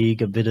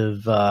 fatigue, a bit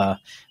of,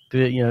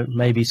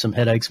 maybe some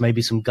headaches,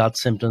 maybe some gut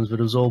symptoms, but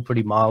it was all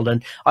pretty mild.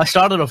 And I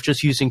started off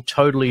just using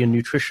totally a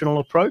nutritional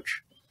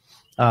approach.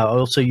 I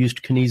also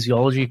used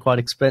kinesiology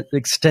quite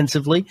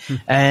extensively.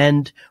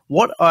 And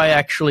what I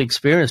actually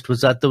experienced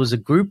was that there was a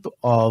group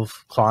of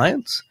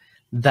clients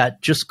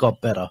that just got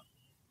better.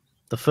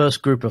 The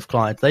first group of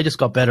clients, they just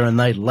got better and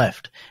they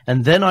left.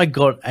 And then I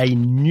got a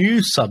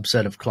new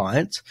subset of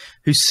clients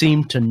who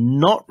seemed to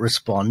not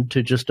respond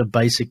to just a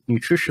basic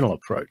nutritional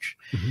approach.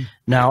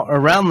 Now,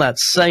 around that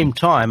same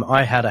time,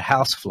 I had a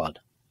house flood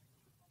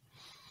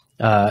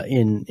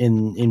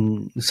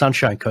in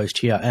Sunshine Coast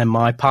here, and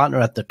my partner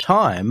at the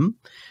time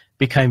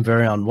became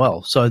very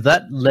unwell. So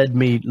that led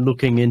me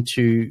looking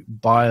into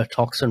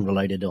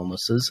biotoxin-related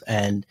illnesses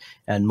and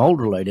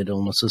mold-related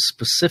illnesses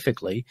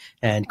specifically,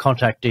 and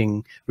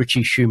contacting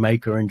Ritchie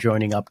Shoemaker and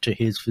joining up to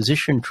his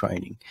physician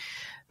training.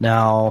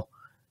 Now,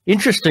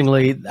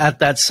 interestingly, at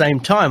that same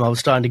time, I was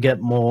starting to get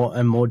more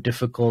and more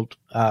difficult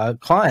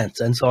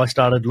clients. And so I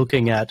started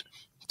looking at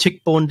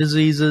tick-borne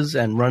diseases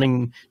and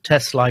running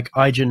tests like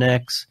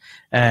IGNX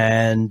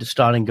and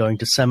starting going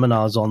to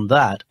seminars on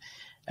that.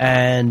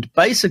 And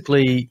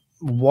basically,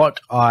 what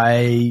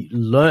I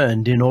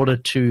learned in order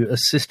to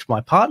assist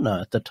my partner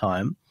at the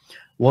time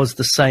was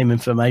the same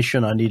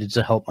information I needed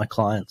to help my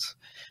clients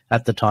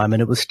at the time.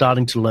 And it was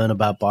starting to learn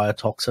about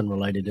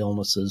biotoxin-related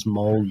illnesses,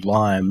 mold,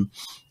 Lyme,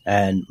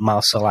 and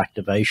mast cell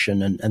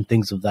activation and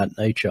things of that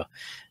nature.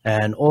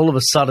 And all of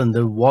a sudden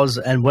there was,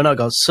 and when I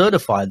got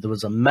certified, there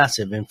was a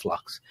massive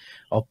influx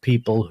of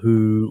people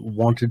who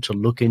wanted to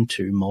look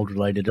into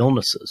mold-related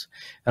illnesses.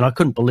 And I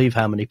couldn't believe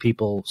how many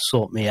people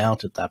sought me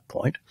out at that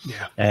point.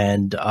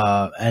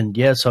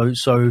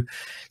 So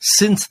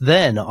since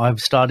then, I've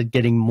started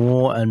getting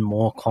more and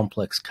more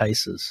complex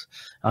cases.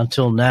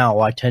 Until now,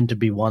 I tend to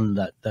be one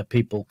that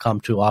people come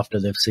to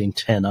after they've seen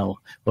 10 or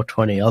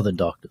 20 other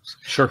doctors.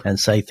 Sure. And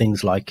say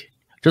things like,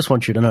 just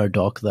want you to know,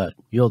 Doc, that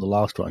you're the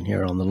last one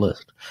here on the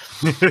list.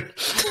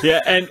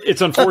 Yeah, and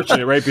it's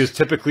unfortunate, right? Because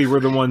typically we're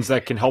the ones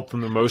that can help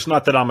them the most.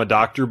 Not that I'm a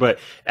doctor, but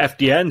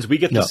FDNs, we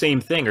get the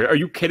same thing. Are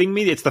you kidding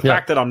me? It's the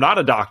fact that I'm not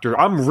a doctor.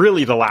 I'm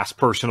really the last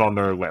person on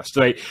their list,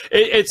 right?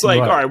 It's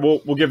like, all right,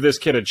 we'll give this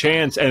kid a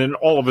chance, and then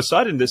all of a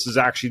sudden, this is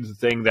actually the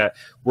thing that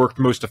worked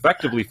most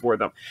effectively for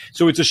them.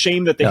 So it's a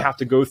shame that they have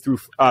to go through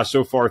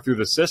so far through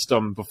the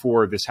system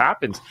before this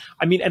happens.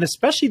 I mean, and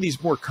especially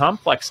these more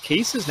complex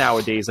cases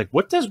nowadays, like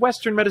what does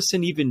Western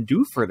medicine even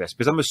do for this?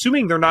 Because I'm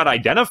assuming they're not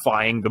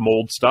identifying the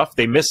mold stuff.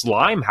 They miss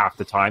Lyme half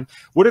the time.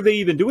 What are they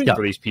even doing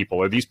for these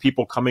people? Are these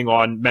people coming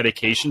on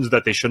medications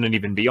that they shouldn't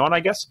even be on,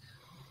 I guess?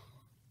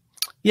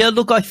 Yeah,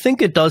 look, I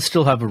think it does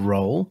still have a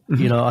role.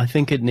 You know, I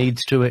think it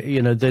needs to,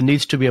 there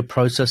needs to be a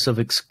process of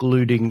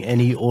excluding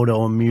any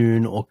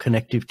autoimmune or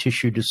connective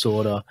tissue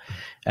disorder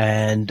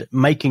and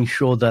making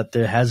sure that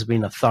there has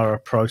been a thorough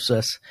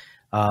process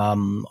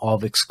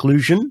of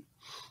exclusion.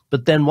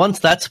 But then once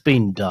that's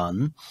been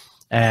done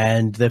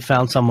and they've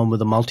found someone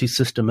with a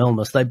multi-system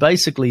illness, they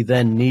basically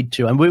then need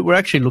to, and we're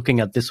actually looking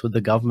at this with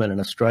the government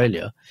in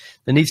Australia,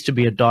 there needs to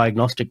be a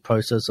diagnostic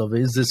process of,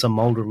 is this a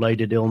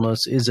mold-related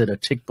illness? Is it a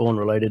tick-borne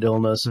related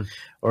illness?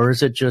 Or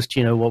is it just,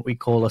 what we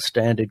call a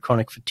standard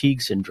chronic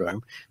fatigue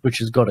syndrome, which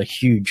has got a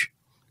huge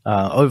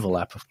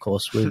overlap, of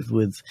course,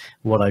 with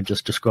what I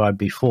just described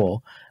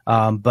before.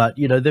 But,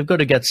 they've got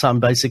to get some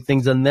basic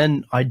things. And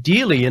then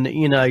ideally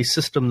in a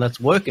system that's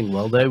working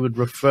well, they would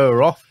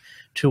refer off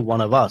to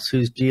one of us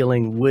who's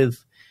dealing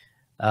with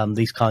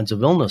these kinds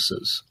of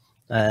illnesses.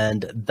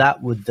 And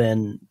that would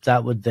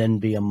then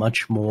be a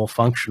much more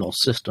functional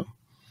system.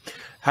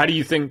 How do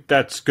you think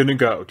that's going to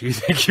go? Do you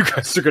think you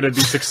guys are going to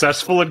be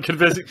successful in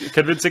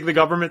convincing the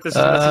government this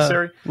is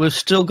necessary? We've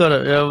still got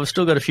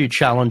a few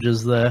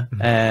challenges there,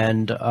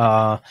 and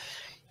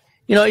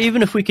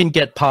even if we can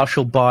get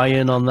partial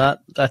buy-in on that,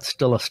 that's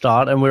still a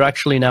start. And we're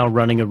actually now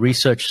running a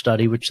research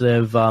study, which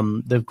they've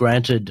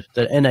granted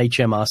the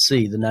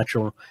NHMRC, the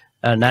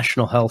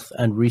National Health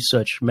and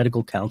Research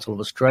Medical Council of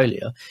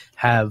Australia,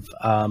 have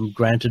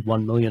granted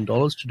 $1 million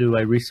to do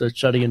a research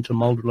study into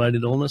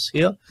mold-related illness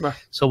here. Right.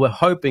 So we're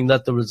hoping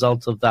that the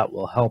results of that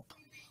will help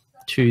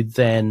to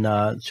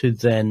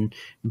then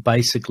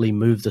basically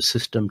move the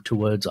system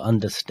towards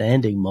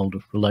understanding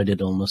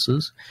mold-related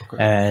illnesses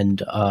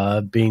and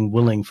being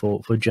willing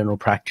for general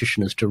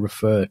practitioners to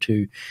refer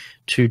to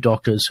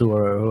doctors who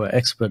are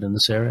expert in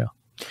this area.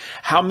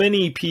 How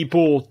many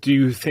people do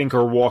you think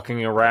are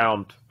walking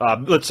around,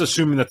 let's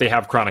assume that they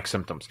have chronic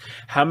symptoms,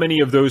 how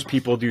many of those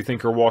people do you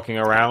think are walking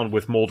around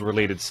with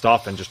mold-related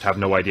stuff and just have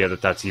no idea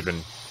that that's even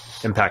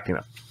impacting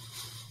them?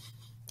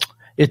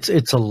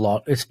 It's a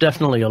lot. It's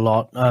definitely a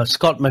lot.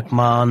 Scott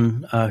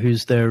McMahon,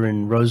 who's there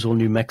in Roswell,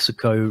 New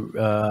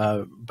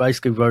Mexico,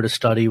 basically wrote a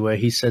study where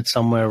he said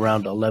somewhere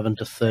around 11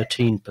 to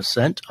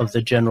 13% of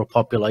the general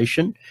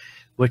population,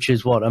 which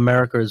is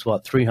America is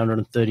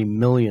 330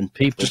 million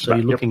people. So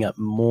you're looking at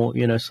more,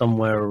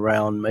 somewhere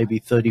around maybe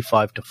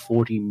 35 to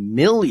 40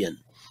 million.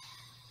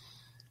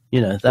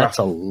 That's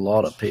a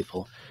lot of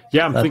people.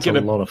 Yeah, That's a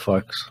lot of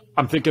folks.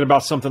 I'm thinking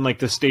about something like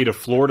the state of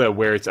Florida,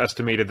 where it's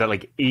estimated that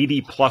like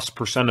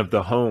 80+% of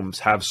the homes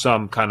have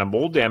some kind of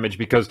mold damage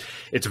because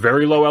it's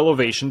very low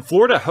elevation.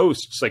 Florida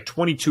hosts like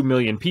 22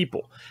 million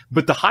people,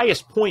 but the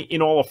highest point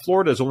in all of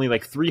Florida is only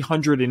like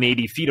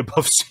 380 feet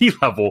above sea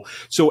level.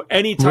 So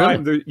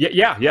anytime,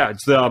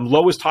 it's the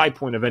lowest high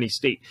point of any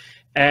state.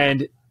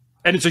 And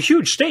it's a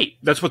huge state.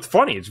 That's what's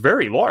funny. It's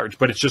very large,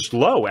 but it's just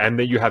low. And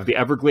then you have the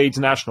Everglades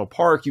National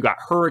Park. You got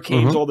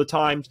hurricanes all the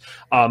time.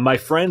 My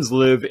friends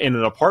live in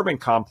an apartment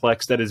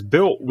complex that is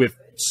built with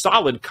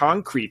solid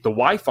concrete. The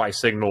Wi-Fi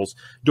signals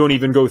don't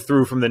even go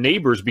through from the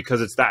neighbors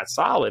because it's that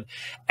solid.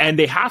 And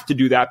they have to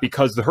do that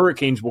because the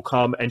hurricanes will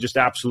come and just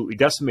absolutely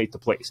decimate the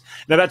place.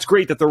 Now, that's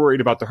great that they're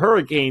worried about the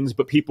hurricanes,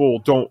 but people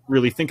don't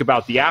really think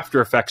about the after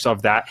effects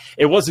of that.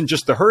 It wasn't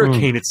just the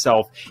hurricane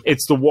itself.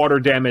 It's the water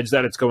damage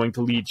that it's going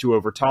to lead to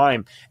over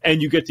time.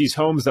 And you get these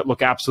homes that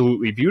look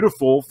absolutely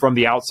beautiful from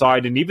the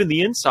outside and even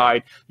the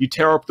inside. You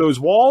tear up those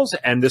walls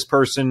and this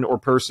person or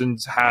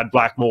persons had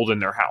black mold in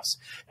their house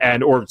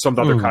or some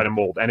other kind of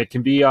mold. And it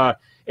can be,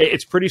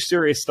 it's pretty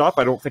serious stuff.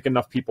 I don't think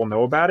enough people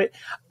know about it.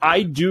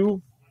 I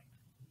do.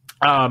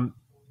 I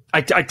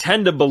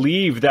tend to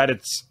believe that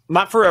it's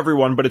not for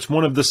everyone, but it's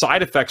one of the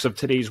side effects of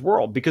today's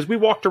world because we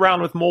walked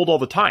around with mold all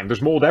the time.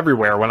 There's mold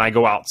everywhere when I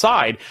go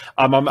outside.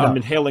 I'm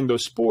inhaling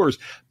those spores,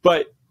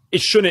 but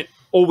it shouldn't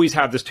always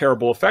have this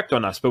terrible effect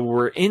on us. But when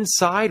we're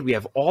inside, we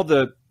have all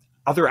the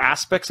other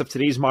aspects of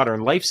today's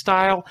modern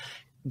lifestyle.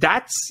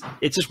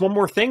 It's just one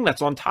more thing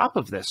that's on top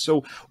of this.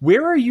 So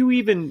where do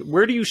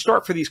you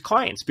start for these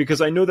clients? Because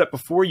I know that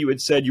before you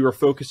had said you were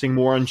focusing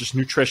more on just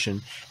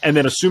nutrition, and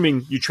then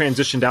assuming you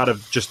transitioned out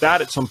of just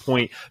that at some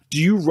point,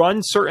 do you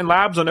run certain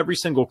labs on every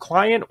single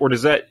client, or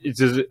is it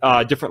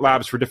different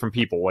labs for different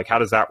people? Like, how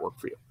does that work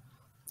for you?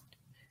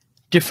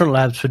 Different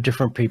labs for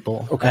different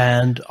people. Okay.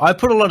 And I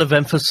put a lot of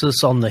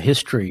emphasis on the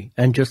history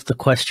and just the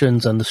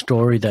questions and the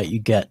story that you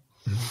get.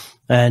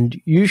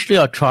 And usually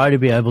I try to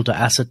be able to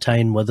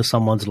ascertain whether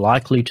someone's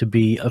likely to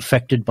be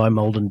affected by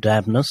mold and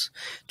dampness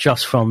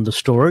just from the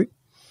story.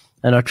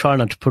 And I try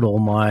not to put all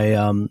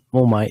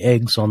my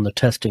eggs on the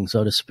testing,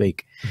 so to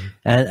speak.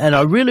 Mm-hmm.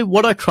 And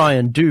what I try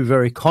and do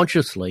very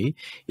consciously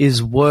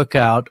is work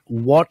out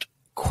what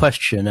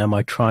question am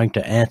I trying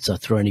to answer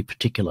through any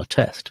particular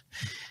test.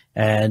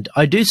 And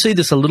I do see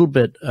this a little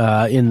bit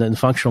in the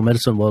functional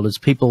medicine world as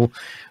people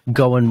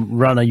go and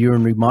run a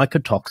urinary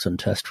mycotoxin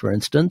test, for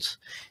instance,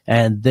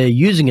 and they're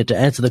using it to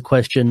answer the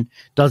question,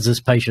 does this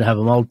patient have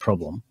a mold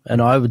problem?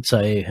 And I would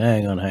say,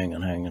 hang on.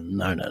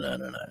 No.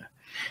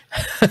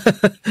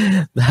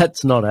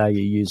 That's not how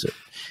you use it.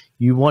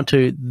 You want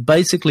to,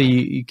 basically,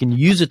 you can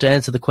use it to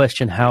answer the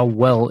question, how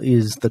well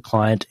is the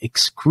client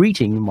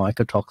excreting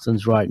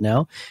mycotoxins right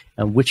now,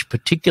 and which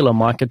particular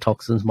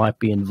mycotoxins might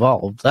be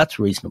involved. That's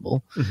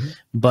reasonable. Mm-hmm.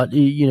 But,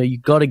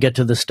 you've got to get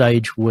to the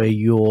stage where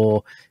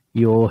your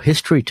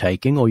history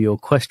taking or your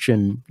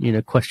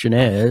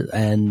questionnaire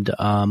and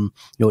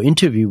your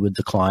interview with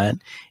the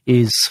client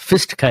is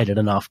sophisticated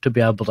enough to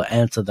be able to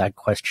answer that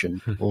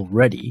question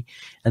already.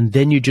 And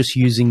then you're just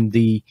using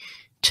the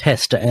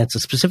test to answer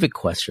specific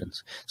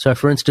questions. So,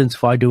 for instance,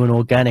 if I do an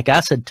organic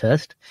acid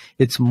test,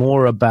 it's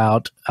more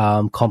about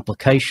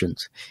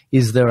complications.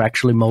 Is there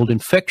actually mold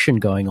infection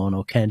going on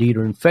or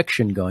candida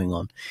infection going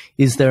on?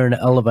 Is there an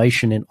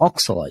elevation in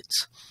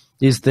oxalates?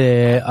 Is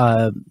there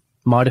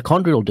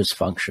mitochondrial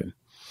dysfunction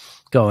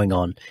going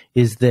on?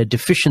 Is there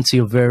deficiency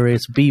of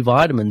various B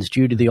vitamins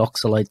due to the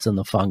oxalates and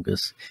the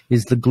fungus?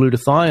 Is the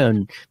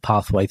glutathione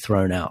pathway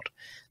thrown out?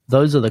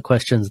 Those are the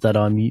questions that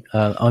I'm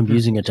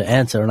using it to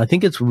answer. And I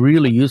think it's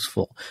really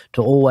useful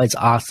to always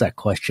ask that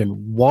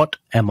question, what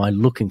am I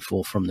looking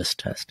for from this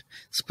test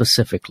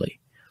specifically?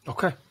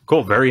 Okay,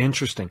 cool. Very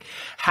interesting.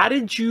 How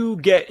did you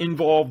get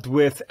involved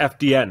with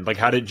FDN? Like,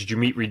 did you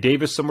meet Reed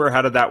Davis somewhere?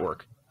 How did that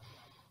work?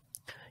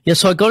 Yeah,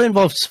 so I got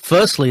involved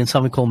firstly in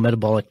something called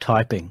metabolic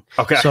typing.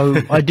 Okay.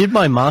 So I did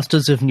my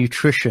Masters of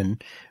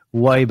Nutrition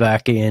way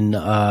back in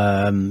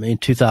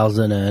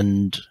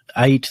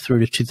 2008 through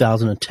to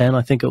 2010,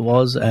 I think it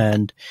was.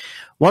 And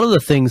one of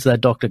the things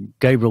that Dr.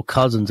 Gabriel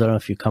Cousens, I don't know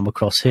if you come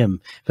across him,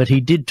 but he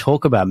did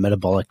talk about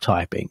metabolic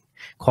typing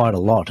quite a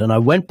lot. And I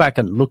went back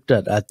and looked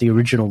at the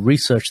original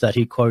research that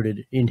he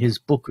quoted in his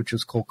book, which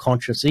was called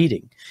Conscious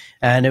Eating.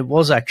 And it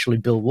was actually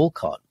Bill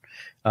Wolcott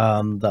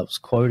that was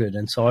quoted.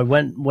 And so I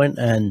went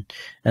and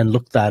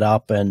looked that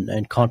up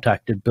and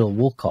contacted Bill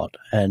Wolcott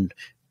and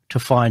to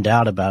find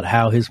out about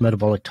how his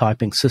metabolic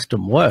typing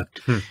system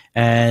worked.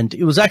 And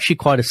it was actually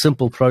quite a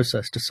simple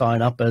process to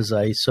sign up as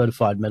a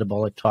certified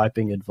metabolic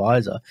typing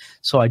advisor.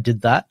 So I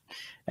did that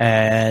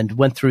and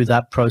went through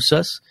that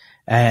process.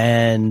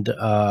 And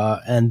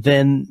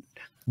then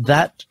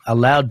that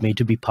allowed me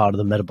to be part of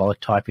the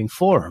metabolic typing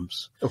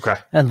forums. Okay.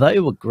 And they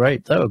were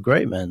great. They were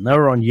great, man. They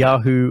were on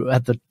Yahoo,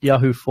 at the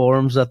Yahoo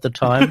forums at the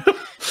time.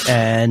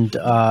 And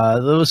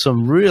there were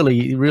some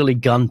really, really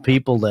gun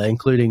people there,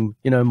 including,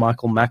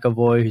 Michael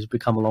McAvoy, who's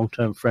become a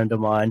long-term friend of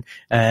mine,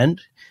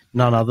 and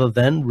none other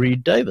than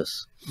Reed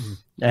Davis. Mm.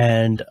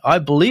 And I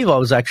believe I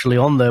was actually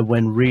on there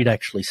when Reed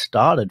actually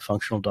started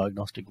Functional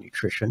Diagnostic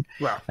Nutrition.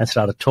 Wow. And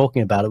started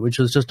talking about it, which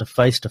was just a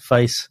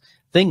face-to-face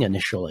thing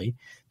initially.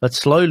 But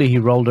slowly he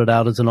rolled it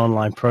out as an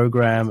online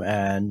program,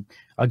 and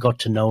I got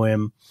to know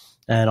him,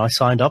 and I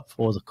signed up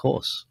for the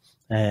course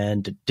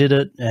and did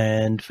it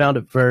and found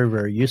it very,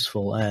 very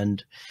useful.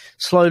 And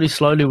slowly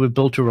we've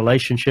built a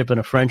relationship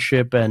and a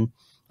friendship. And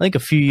I think a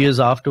few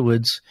years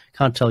afterwards,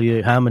 can't tell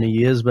you how many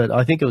years, but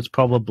I think it was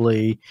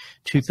probably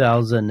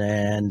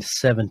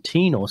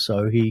 2017 or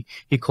so, he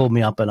called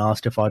me up and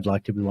asked if I'd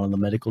like to be one of the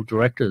medical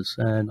directors,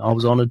 and I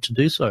was honored to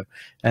do so.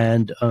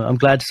 And I'm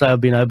glad to say I've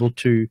been able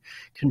to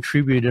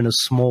contribute in a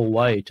small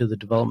way to the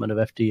development of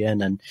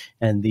FDN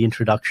and the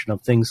introduction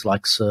of things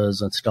like SIRS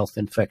and stealth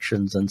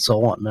infections and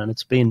so on. And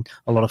it's been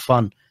a lot of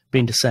fun.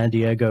 Been to San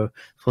Diego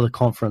for the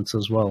conference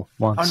as well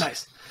once. Oh,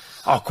 nice.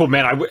 Oh, cool,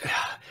 man.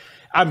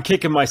 I'm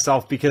kicking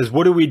myself because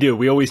what do?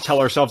 We always tell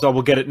ourselves, oh,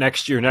 we'll get it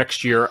next year.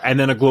 And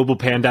then a global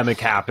pandemic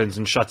happens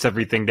and shuts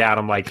everything down.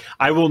 I'm like,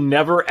 I will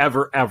never,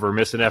 ever, ever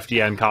miss an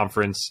FDN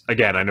conference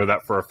again. I know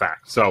that for a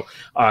fact. So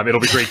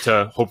it'll be great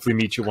to hopefully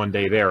meet you one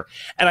day there.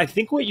 And I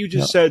think what you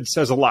just said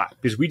says a lot,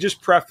 because we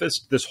just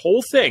prefaced this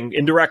whole thing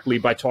indirectly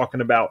by talking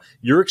about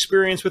your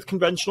experience with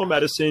conventional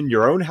medicine,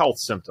 your own health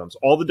symptoms,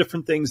 all the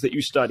different things that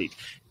you studied.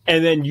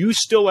 And then you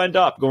still end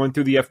up going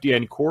through the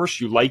FDN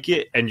course. You like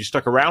it, and you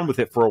stuck around with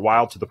it for a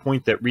while to the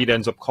point that Reed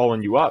ends up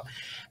calling you up.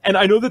 And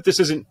I know that this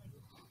isn't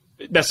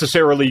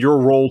necessarily your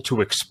role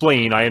to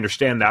explain. I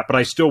understand that, but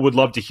I still would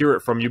love to hear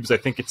it from you because I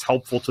think it's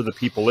helpful to the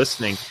people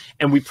listening.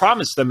 And we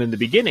promised them in the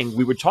beginning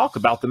we would talk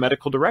about the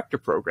medical director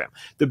program.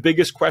 The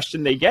biggest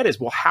question they get is,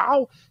 well,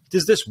 how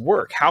does this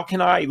work? How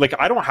can I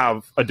don't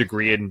have a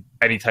degree in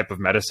any type of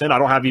medicine. I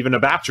don't have even a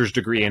bachelor's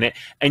degree in it.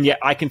 And yet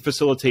I can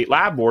facilitate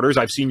lab orders.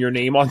 I've seen your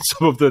name on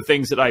some of the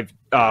things that I've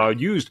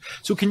used.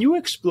 So can you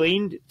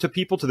explain to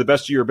people to the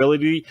best of your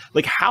ability,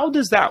 how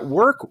does that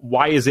work?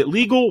 Why is it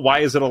legal? Why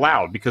is it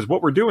allowed? Because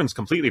what we're doing is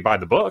completely by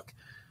the book.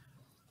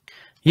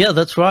 Yeah,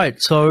 that's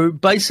right. So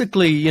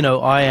basically, you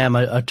know, I am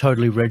a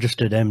totally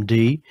registered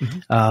MD,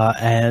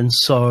 and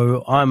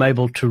so I'm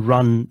able to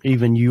run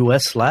even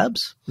US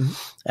labs.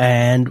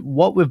 And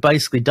what we've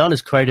basically done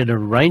is created an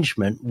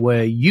arrangement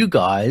where you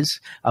guys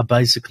are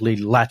basically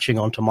latching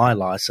onto my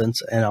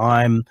license,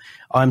 and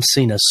I'm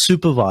seen as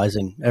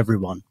supervising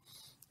everyone.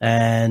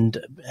 And,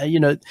 you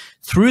know,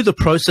 through the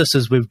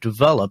processes we've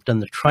developed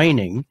and the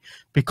training,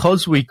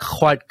 because we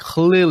quite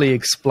clearly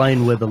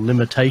explain where the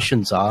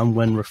limitations are and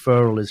when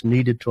referral is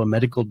needed to a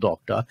medical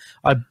doctor,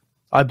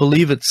 I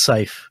believe it's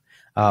safe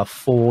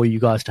for you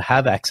guys to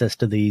have access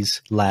to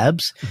these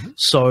labs.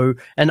 So,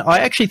 and I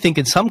actually think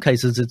in some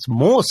cases it's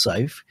more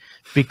safe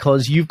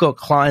because you've got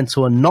clients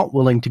who are not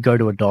willing to go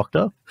to a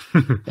doctor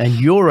and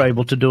you're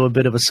able to do a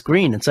bit of a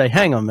screen and say,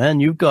 hang on, man,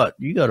 you got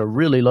a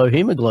really low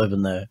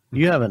hemoglobin there.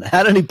 You haven't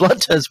had any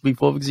blood tests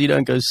before because you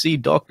don't go see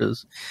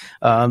doctors.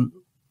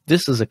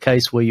 This is a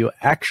case where you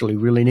actually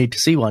really need to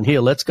see one.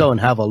 Here, let's go and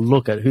have a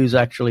look at who's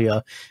actually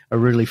a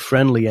really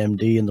friendly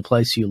MD in the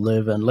place you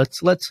live, and let's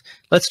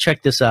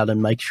check this out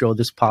and make sure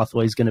this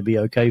pathway is going to be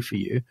okay for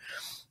you.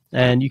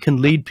 And you can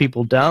lead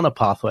people down a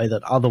pathway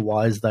that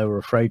otherwise they were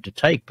afraid to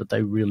take, but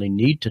they really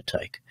need to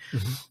take.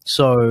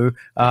 So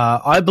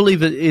I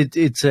believe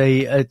it's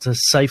a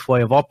safe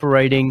way of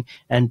operating,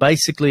 and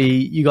basically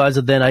you guys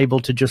are then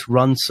able to just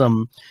run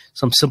some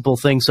simple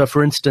things. So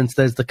for instance,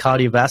 there's the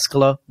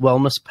cardiovascular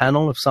wellness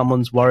panel. If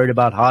someone's worried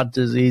about heart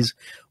disease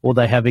or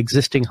they have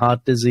existing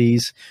heart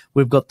disease,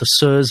 we've got the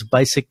SIRS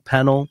basic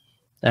panel.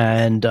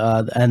 And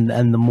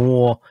the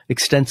more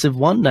extensive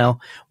one. Now,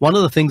 one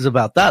of the things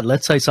about that,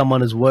 let's say someone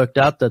has worked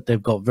out that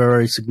they've got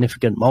very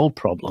significant mold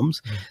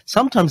problems.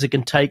 Sometimes it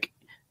can take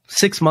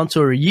 6 months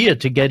or a year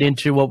to get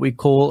into what we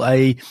call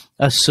a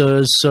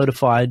SIRS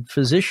certified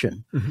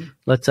physician.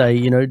 Let's say,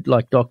 you know,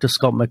 like Dr.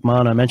 Scott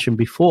McMahon I mentioned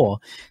before.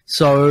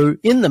 So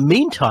in the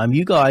meantime,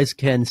 you guys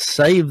can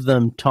save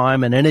them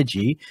time and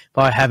energy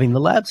by having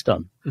the labs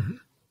done.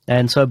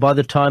 And so by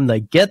the time they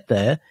get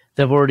there,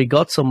 they've already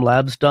got some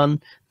labs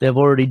done. They've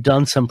already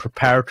done some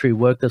preparatory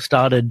work. They've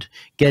started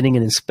getting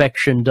an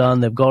inspection done.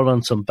 They've got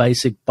on some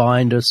basic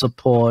binder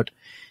support,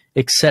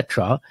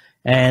 etc.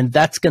 And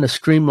that's going to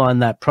streamline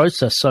that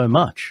process so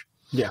much.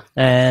 Yeah.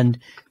 And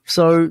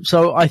so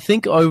I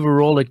think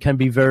overall it can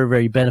be very,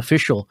 very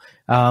beneficial.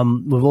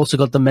 We've also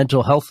got the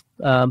mental health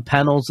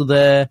panels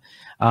there.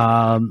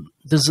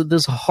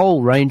 There's a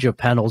whole range of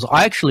panels.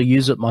 I actually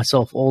use it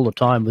myself all the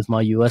time with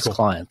my US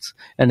clients,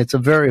 and it's a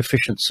very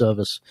efficient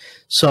service.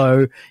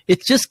 So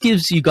it just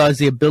gives you guys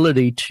the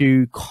ability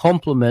to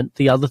complement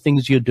the other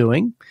things you're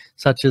doing,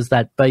 such as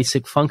that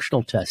basic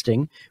functional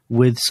testing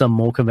with some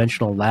more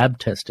conventional lab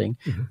testing,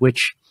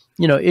 which,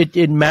 you know,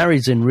 it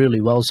marries in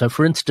really well. So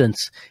for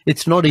instance,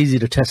 it's not easy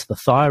to test the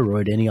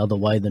thyroid any other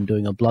way than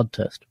doing a blood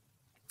test.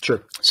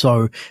 Sure.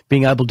 So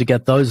being able to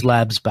get those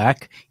labs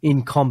back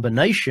in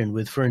combination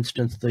with, for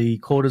instance, the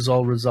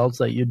cortisol results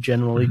that you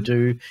generally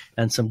do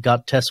and some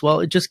gut tests,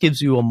 well, it just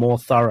gives you a more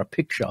thorough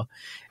picture.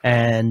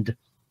 And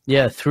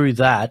yeah, through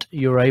that,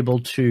 you're able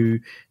to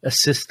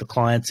assist the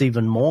clients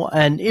even more.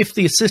 And if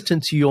the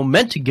assistance you're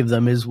meant to give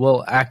them is,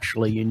 well,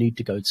 actually, you need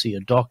to go see a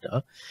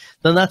doctor,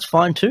 then that's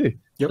fine too.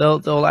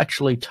 They'll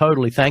actually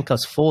totally thank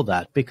us for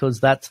that because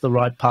that's the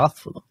right path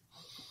for them.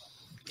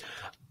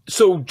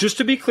 So just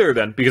to be clear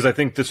then, because I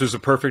think this is a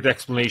perfect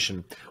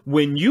explanation,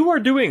 when you are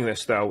doing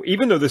this, though,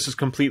 even though this is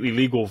completely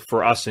legal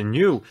for us and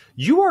you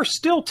are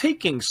still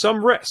taking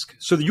some risk.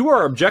 So you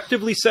are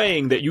objectively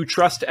saying that you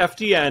trust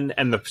FDN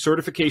and the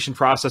certification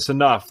process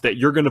enough that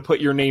you're going to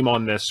put your name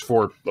on this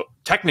for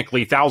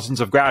technically thousands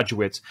of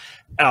graduates,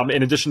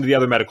 in addition to the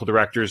other medical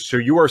directors. So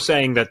you are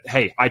saying that,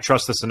 hey, I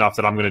trust this enough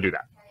that I'm going to do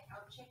that.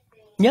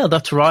 Yeah,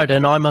 that's right.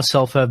 And I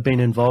myself have been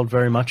involved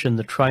very much in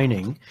the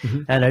training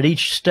and at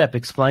each step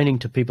explaining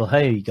to people,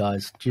 hey,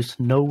 guys, just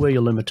know where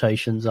your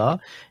limitations are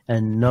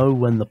and know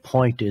when the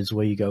point is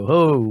where you go,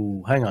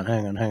 oh, hang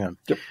on.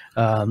 Yep.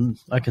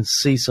 I can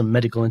see some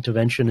medical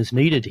intervention is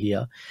needed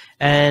here.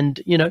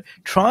 And, you know,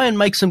 try and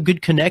make some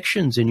good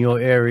connections in your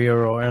area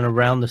and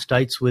around the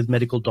States with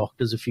medical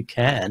doctors if you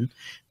can,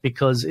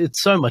 because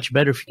it's so much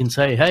better if you can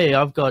say, hey,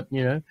 I've got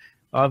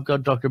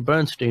Dr.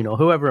 Bernstein or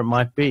whoever it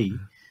might be.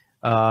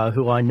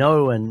 Who I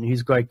know, and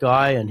he's a great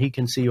guy, and he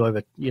can see you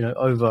over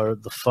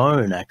the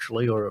phone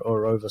actually, or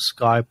over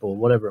Skype or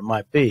whatever it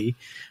might be,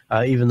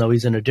 even though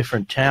he's in a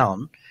different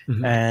town.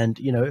 And,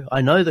 you know,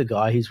 I know the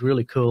guy, he's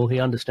really cool. He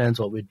understands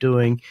what we're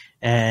doing,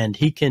 and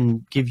he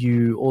can give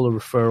you all the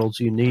referrals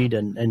you need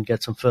and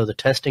get some further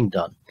testing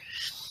done.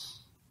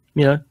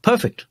 You know,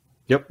 perfect.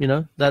 Yep. You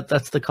know,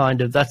 that's the kind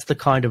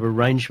of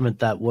arrangement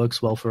that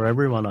works well for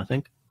everyone, I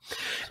think.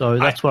 So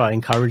that's what I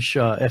encourage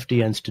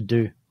FDNs to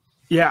do.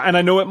 Yeah, and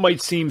I know it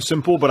might seem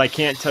simple, but I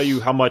can't tell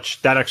you how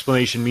much that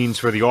explanation means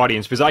for the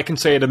audience, because I can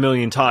say it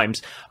 1,000,000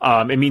 times.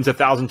 It means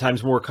 1,000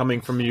 times more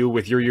coming from you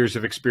with your years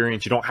of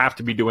experience. You don't have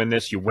to be doing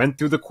this. You went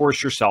through the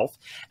course yourself,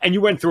 and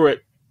you went through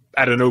it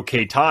at an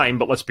okay time,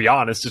 but let's be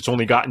honest, it's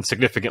only gotten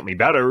significantly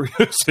better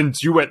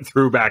since you went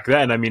through back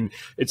then. I mean,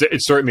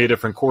 it's certainly a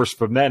different course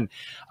from then.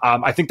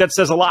 I think that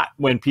says a lot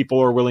when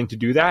people are willing to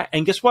do that.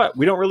 And guess what?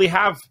 We don't really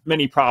have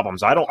many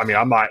problems.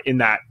 I'm not in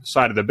that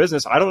side of the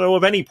business. I don't know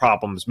of any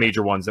problems,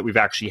 major ones that we've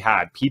actually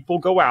had. People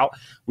go out,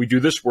 we do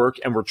this work,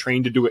 and we're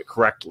trained to do it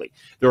correctly.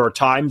 There are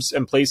times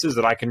and places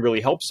that I can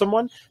really help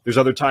someone. There's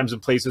other times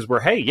and places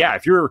where, hey, yeah,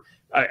 if you're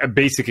a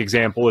basic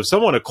example, if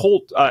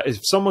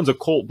someone's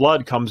occult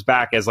blood comes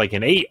back as like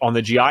an 8 on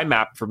the GI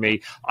map for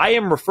me, I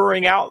am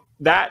referring out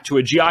that to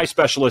a GI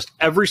specialist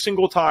every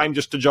single time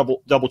just to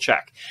double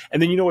check. And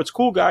then, you know what's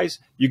cool, guys?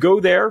 You go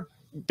there,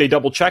 they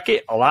double check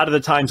it. A lot of the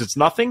times it's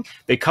nothing.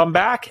 They come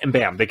back and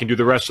bam, they can do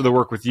the rest of the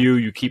work with you.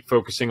 You keep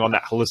focusing on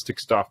that holistic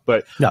stuff.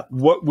 But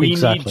what we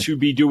need to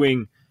be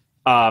doing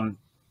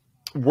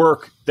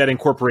work that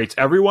incorporates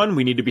everyone.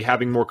 We need to be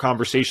having more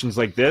conversations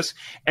like this.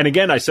 And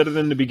again, I said it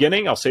in the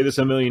beginning, I'll say this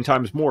a million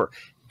times more.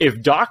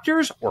 If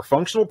doctors or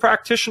functional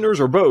practitioners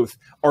or both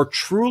are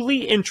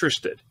truly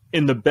interested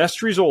in the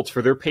best results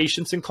for their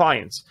patients and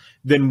clients,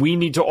 then we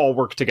need to all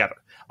work together.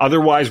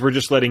 Otherwise, we're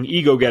just letting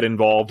ego get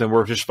involved and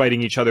we're just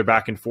fighting each other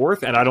back and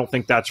forth. And I don't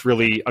think that's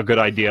really a good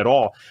idea at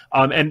all.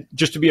 And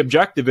just to be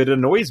objective, it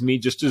annoys me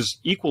just as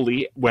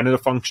equally when a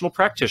functional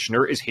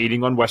practitioner is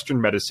hating on Western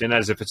medicine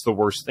as if it's the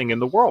worst thing in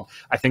the world.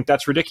 I think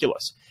that's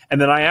ridiculous.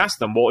 And then I ask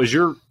them, well, is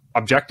your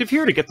objective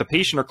here to get the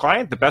patient or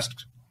client the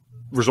best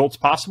results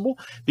possible?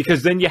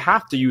 Because then you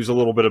have to use a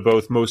little bit of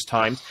both most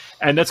times,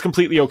 and that's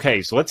completely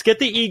okay. So let's get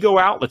the ego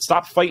out. Let's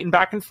stop fighting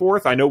back and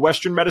forth. I know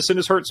Western medicine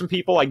has hurt some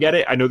people. I get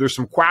it. I know there's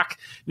some quack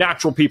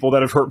natural people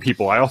that have hurt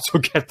people. I also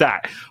get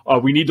that.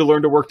 We need to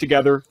learn to work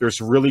together. There's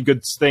really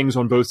good things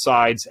on both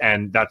sides,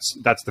 and that's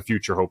the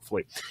future,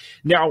 hopefully.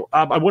 Now,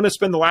 I want to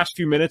spend the last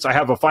few minutes. I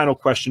have a final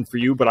question for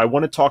you, but I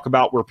want to talk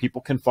about where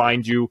people can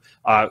find you,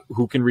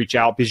 who can reach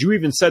out, because you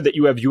even said that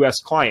you have U.S.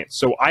 clients.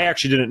 So I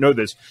actually didn't know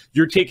this.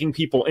 You're taking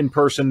people in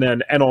person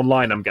then and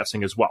online, I'm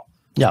guessing, as well.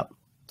 Yeah,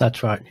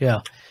 that's right.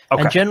 Yeah.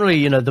 Okay. And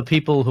generally, the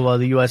people who are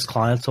the US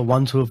clients are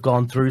ones who have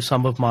gone through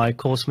some of my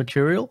course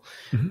material.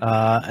 So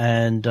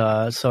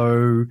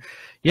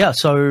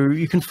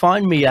you can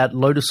find me at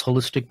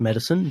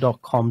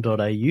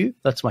lotusholisticmedicine.com.au.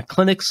 That's my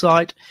clinic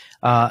site.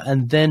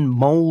 And then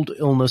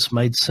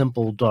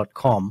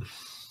moldillnessmadesimple.com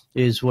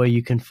is where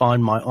you can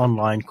find my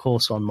online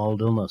course on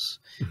mold illness.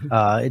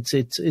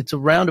 It's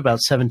around about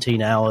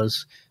 17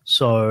 hours.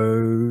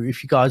 So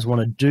if you guys want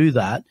to do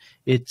that,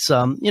 it's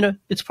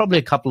it's probably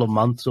a couple of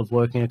months of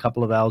working a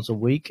couple of hours a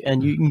week,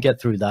 and you can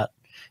get through that.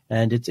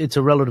 And it's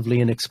a relatively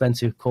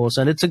inexpensive course,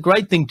 and it's a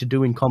great thing to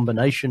do in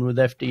combination with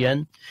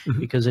FDN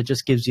because it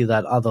just gives you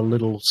that other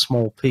little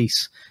small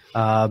piece.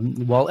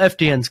 While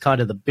FDN's kind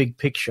of the big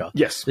picture,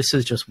 yes, this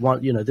is just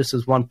one. This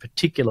is one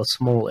particular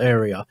small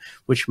area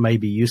which may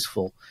be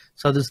useful.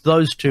 So there's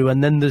those two,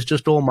 and then there's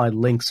just all my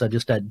links are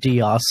just at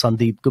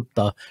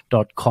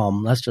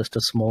drsandeepgupta.com. That's just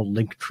a small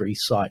link tree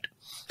site.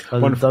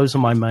 So those are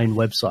my main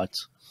websites.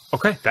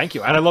 Okay, thank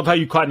you. And I love how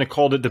you kind of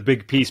called it the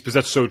big piece, because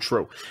that's so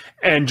true.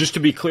 And just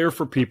to be clear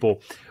for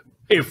people,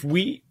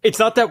 it's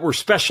not that we're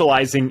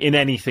specializing in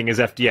anything as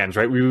FDNs,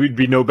 right? We would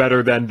be no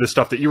better than the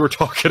stuff that you were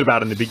talking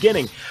about in the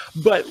beginning.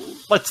 But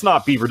let's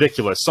not be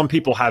ridiculous. Some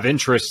people have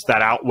interests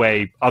that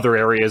outweigh other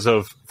areas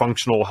of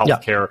functional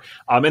healthcare,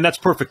 and that's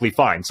perfectly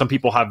fine. Some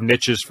people have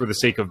niches for the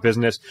sake of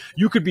business.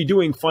 You could be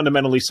doing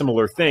fundamentally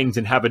similar things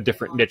and have a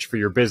different niche for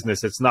your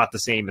business. It's not the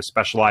same as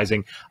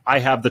specializing. I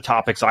have the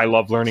topics I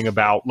love learning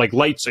about, like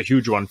light's a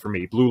huge one for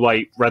me, blue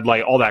light, red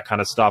light, all that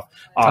kind of stuff.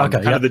 Kind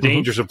of the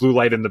dangers of blue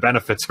light and the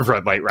benefits of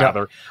red light,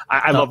 rather.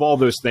 I love all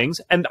those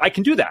things, and I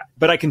can do that,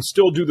 but I can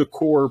still do the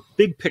core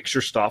big picture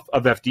stuff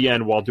of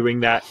FDN while doing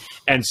that.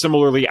 And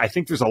similarly, I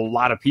think there's a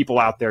lot of people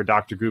out there,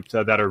 Dr.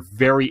 Gupta, that are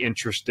very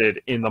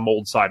interested in the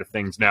mold side of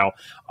things now.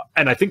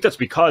 And I think that's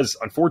because,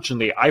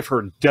 unfortunately, I've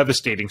heard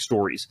devastating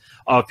stories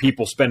of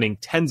people spending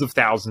tens of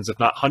thousands, if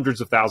not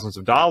hundreds of thousands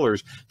of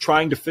dollars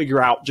trying to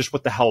figure out just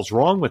what the hell's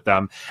wrong with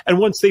them. And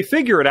once they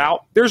figure it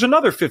out, there's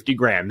another 50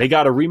 grand. They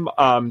got to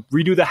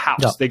redo the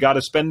house. They got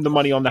to spend the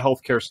money on the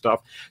healthcare stuff.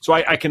 So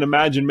I can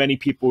imagine many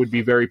people would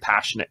be very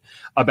passionate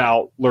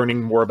about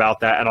learning more about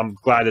that. And I'm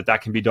glad that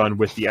that can be done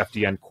with the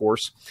FDN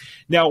course.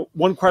 Now,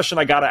 one question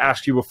I got to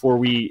ask you before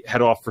we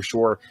head off for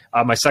sure,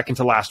 my second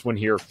to last one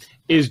here,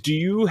 is do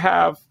you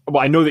have,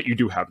 well, I know that you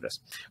do have this,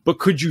 but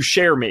could you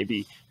share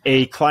maybe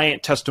a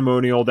client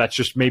testimonial that's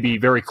just maybe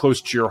very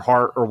close to your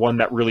heart, or one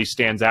that really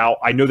stands out?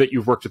 I know that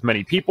you've worked with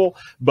many people,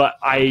 but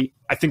I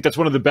think that's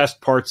one of the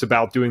best parts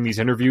about doing these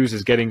interviews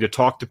is getting to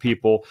talk to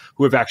people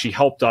who have actually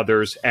helped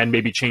others and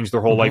maybe changed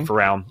their whole life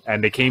around.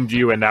 And they came to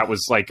you and that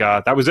was like,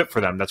 that was it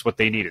for them. That's what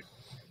they needed.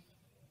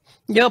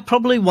 Yeah,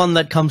 probably one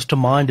that comes to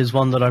mind is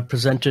one that I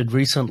presented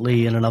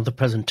recently in another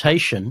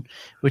presentation,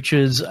 which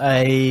is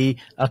a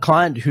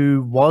client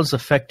who was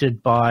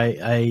affected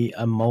by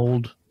a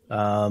mold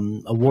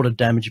a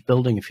water-damaged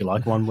building, if you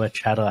like, one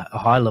which had a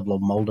high level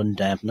of mold and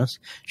dampness.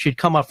 She'd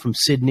come up from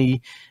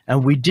Sydney,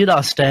 and we did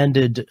our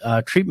standard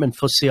treatment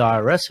for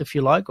CIRS, if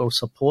you like, or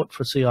support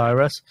for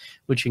CIRS,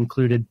 which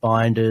included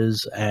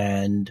binders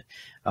and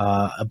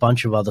a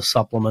bunch of other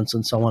supplements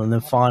and so on, and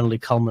then finally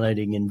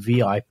culminating in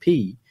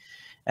VIP.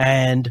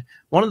 And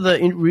one of the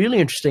really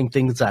interesting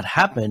things that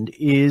happened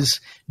is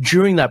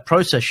during that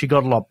process, she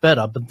got a lot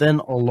better, but then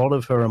a lot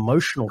of her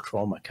emotional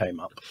trauma came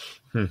up.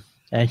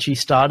 And she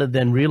started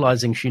then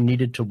realizing she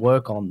needed to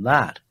work on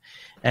that.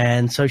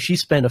 And so she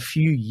spent a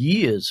few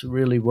years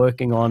really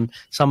working on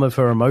some of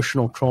her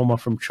emotional trauma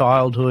from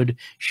childhood.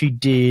 She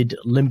did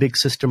limbic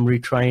system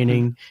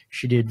retraining.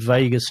 She did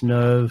vagus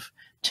nerve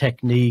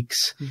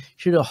techniques.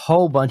 She did a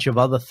whole bunch of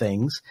other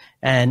things.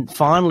 And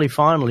finally,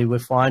 we're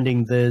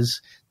finding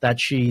that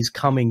she's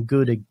coming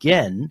good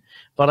again.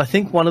 But I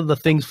think one of the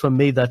things for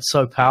me that's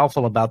so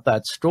powerful about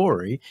that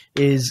story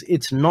is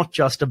it's not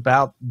just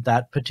about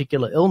that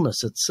particular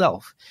illness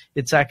itself.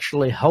 It's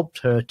actually helped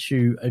her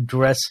to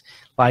address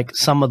like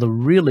some of the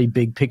really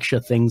big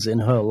picture things in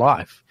her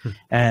life.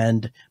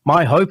 And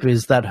my hope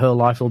is that her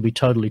life will be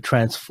totally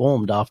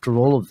transformed after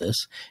all of this,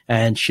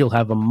 and she'll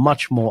have a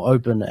much more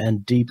open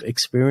and deep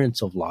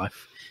experience of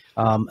life.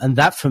 And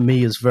that for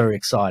me is very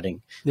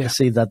exciting to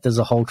see that there's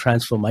a whole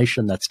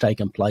transformation that's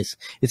taken place.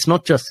 It's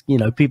not just,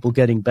 people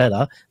getting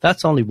better.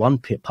 That's only one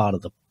part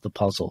of the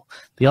puzzle.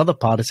 The other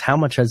part is how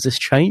much has this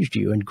changed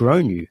you and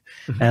grown you?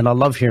 And I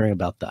love hearing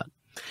about that.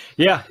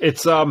 Yeah,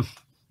 it's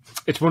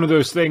one of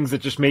those things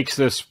that just makes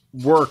this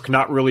work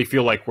not really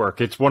feel like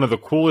work. It's one of the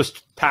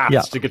coolest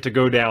paths to get to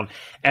go down.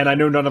 And I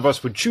know none of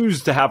us would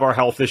choose to have our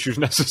health issues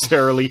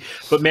necessarily,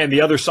 but man,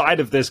 the other side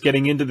of this,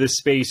 getting into this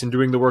space and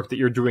doing the work that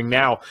you're doing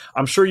now,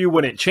 I'm sure you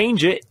wouldn't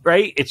change it,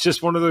 right? It's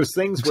just one of those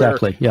things where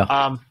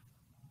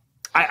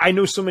I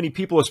know so many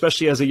people,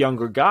 especially as a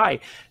younger guy,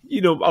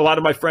 a lot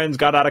of my friends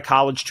got out of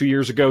college 2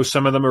 years ago.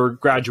 Some of them are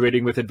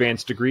graduating with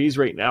advanced degrees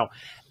right now.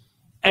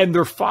 And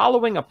they're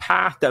following a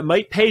path that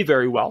might pay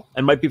very well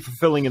and might be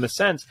fulfilling in a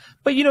sense,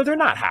 but they're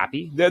not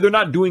happy. They're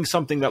not doing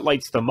something that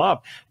lights them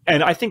up.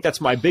 And I think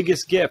that's my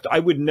biggest gift. I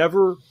would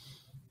never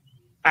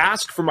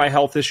ask for my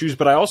health issues,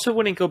 but I also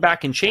wouldn't go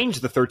back and change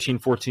the 13,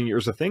 14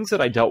 years of things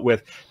that I dealt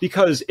with,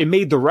 because it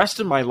made the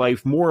rest of my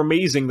life more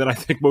amazing than I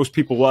think most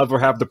people will ever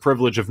have the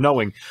privilege of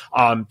knowing.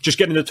 Just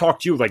getting to talk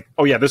to you like,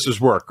 oh yeah, this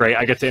is work, right?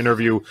 I get to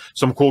interview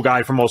some cool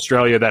guy from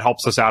Australia that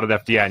helps us out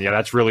at FDN. Yeah,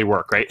 that's really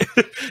work, right?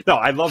 No,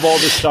 I love all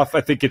this stuff.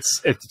 I think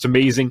it's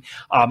amazing.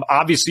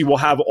 Obviously, we'll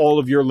have all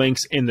of your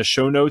links in the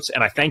show notes,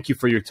 and I thank you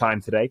for your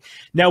time today.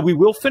 Now, we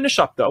will finish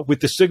up, though,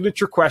 with the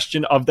signature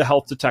question of the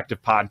Health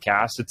Detective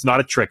podcast. It's not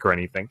a trick or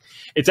anything.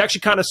 It's actually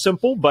kind of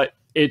simple, but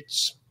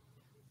it's,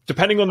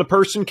 depending on the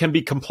person, can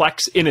be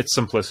complex in its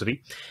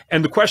simplicity.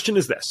 And the question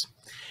is this: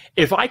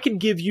 if I could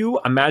give you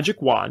a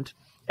magic wand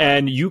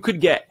and you could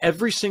get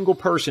every single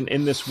person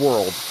in this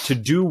world to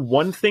do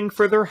one thing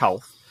for their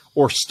health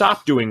or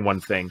stop doing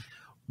one thing,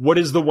 what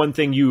is the one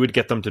thing you would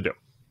get them to do?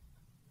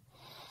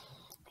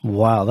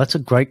 Wow, that's a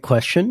great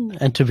question.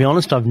 And to be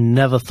honest, I've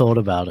never thought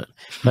about it.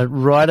 But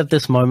right at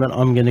this moment,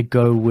 I'm going to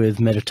go with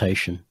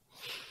meditation.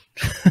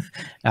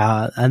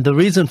 And the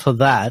reason for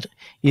that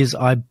is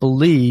I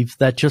believe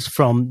that just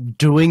from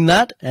doing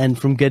that and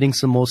from getting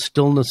some more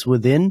stillness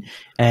within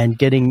and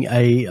getting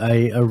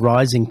a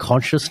rising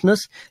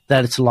consciousness,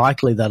 that it's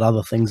likely that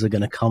other things are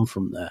going to come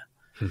from there.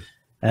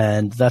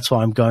 And that's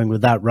why I'm going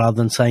with that, rather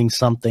than saying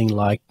something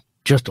like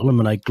just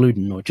eliminate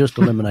gluten or just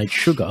eliminate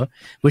sugar,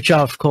 which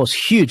are, of course,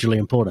 hugely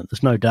important.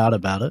 There's no doubt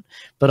about it.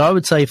 But I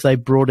would say if they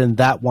brought in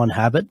that one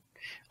habit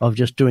of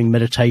just doing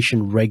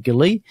meditation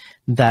regularly,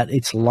 that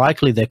it's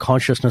likely their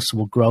consciousness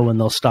will grow and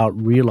they'll start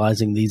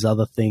realizing these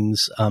other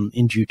things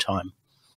in due time.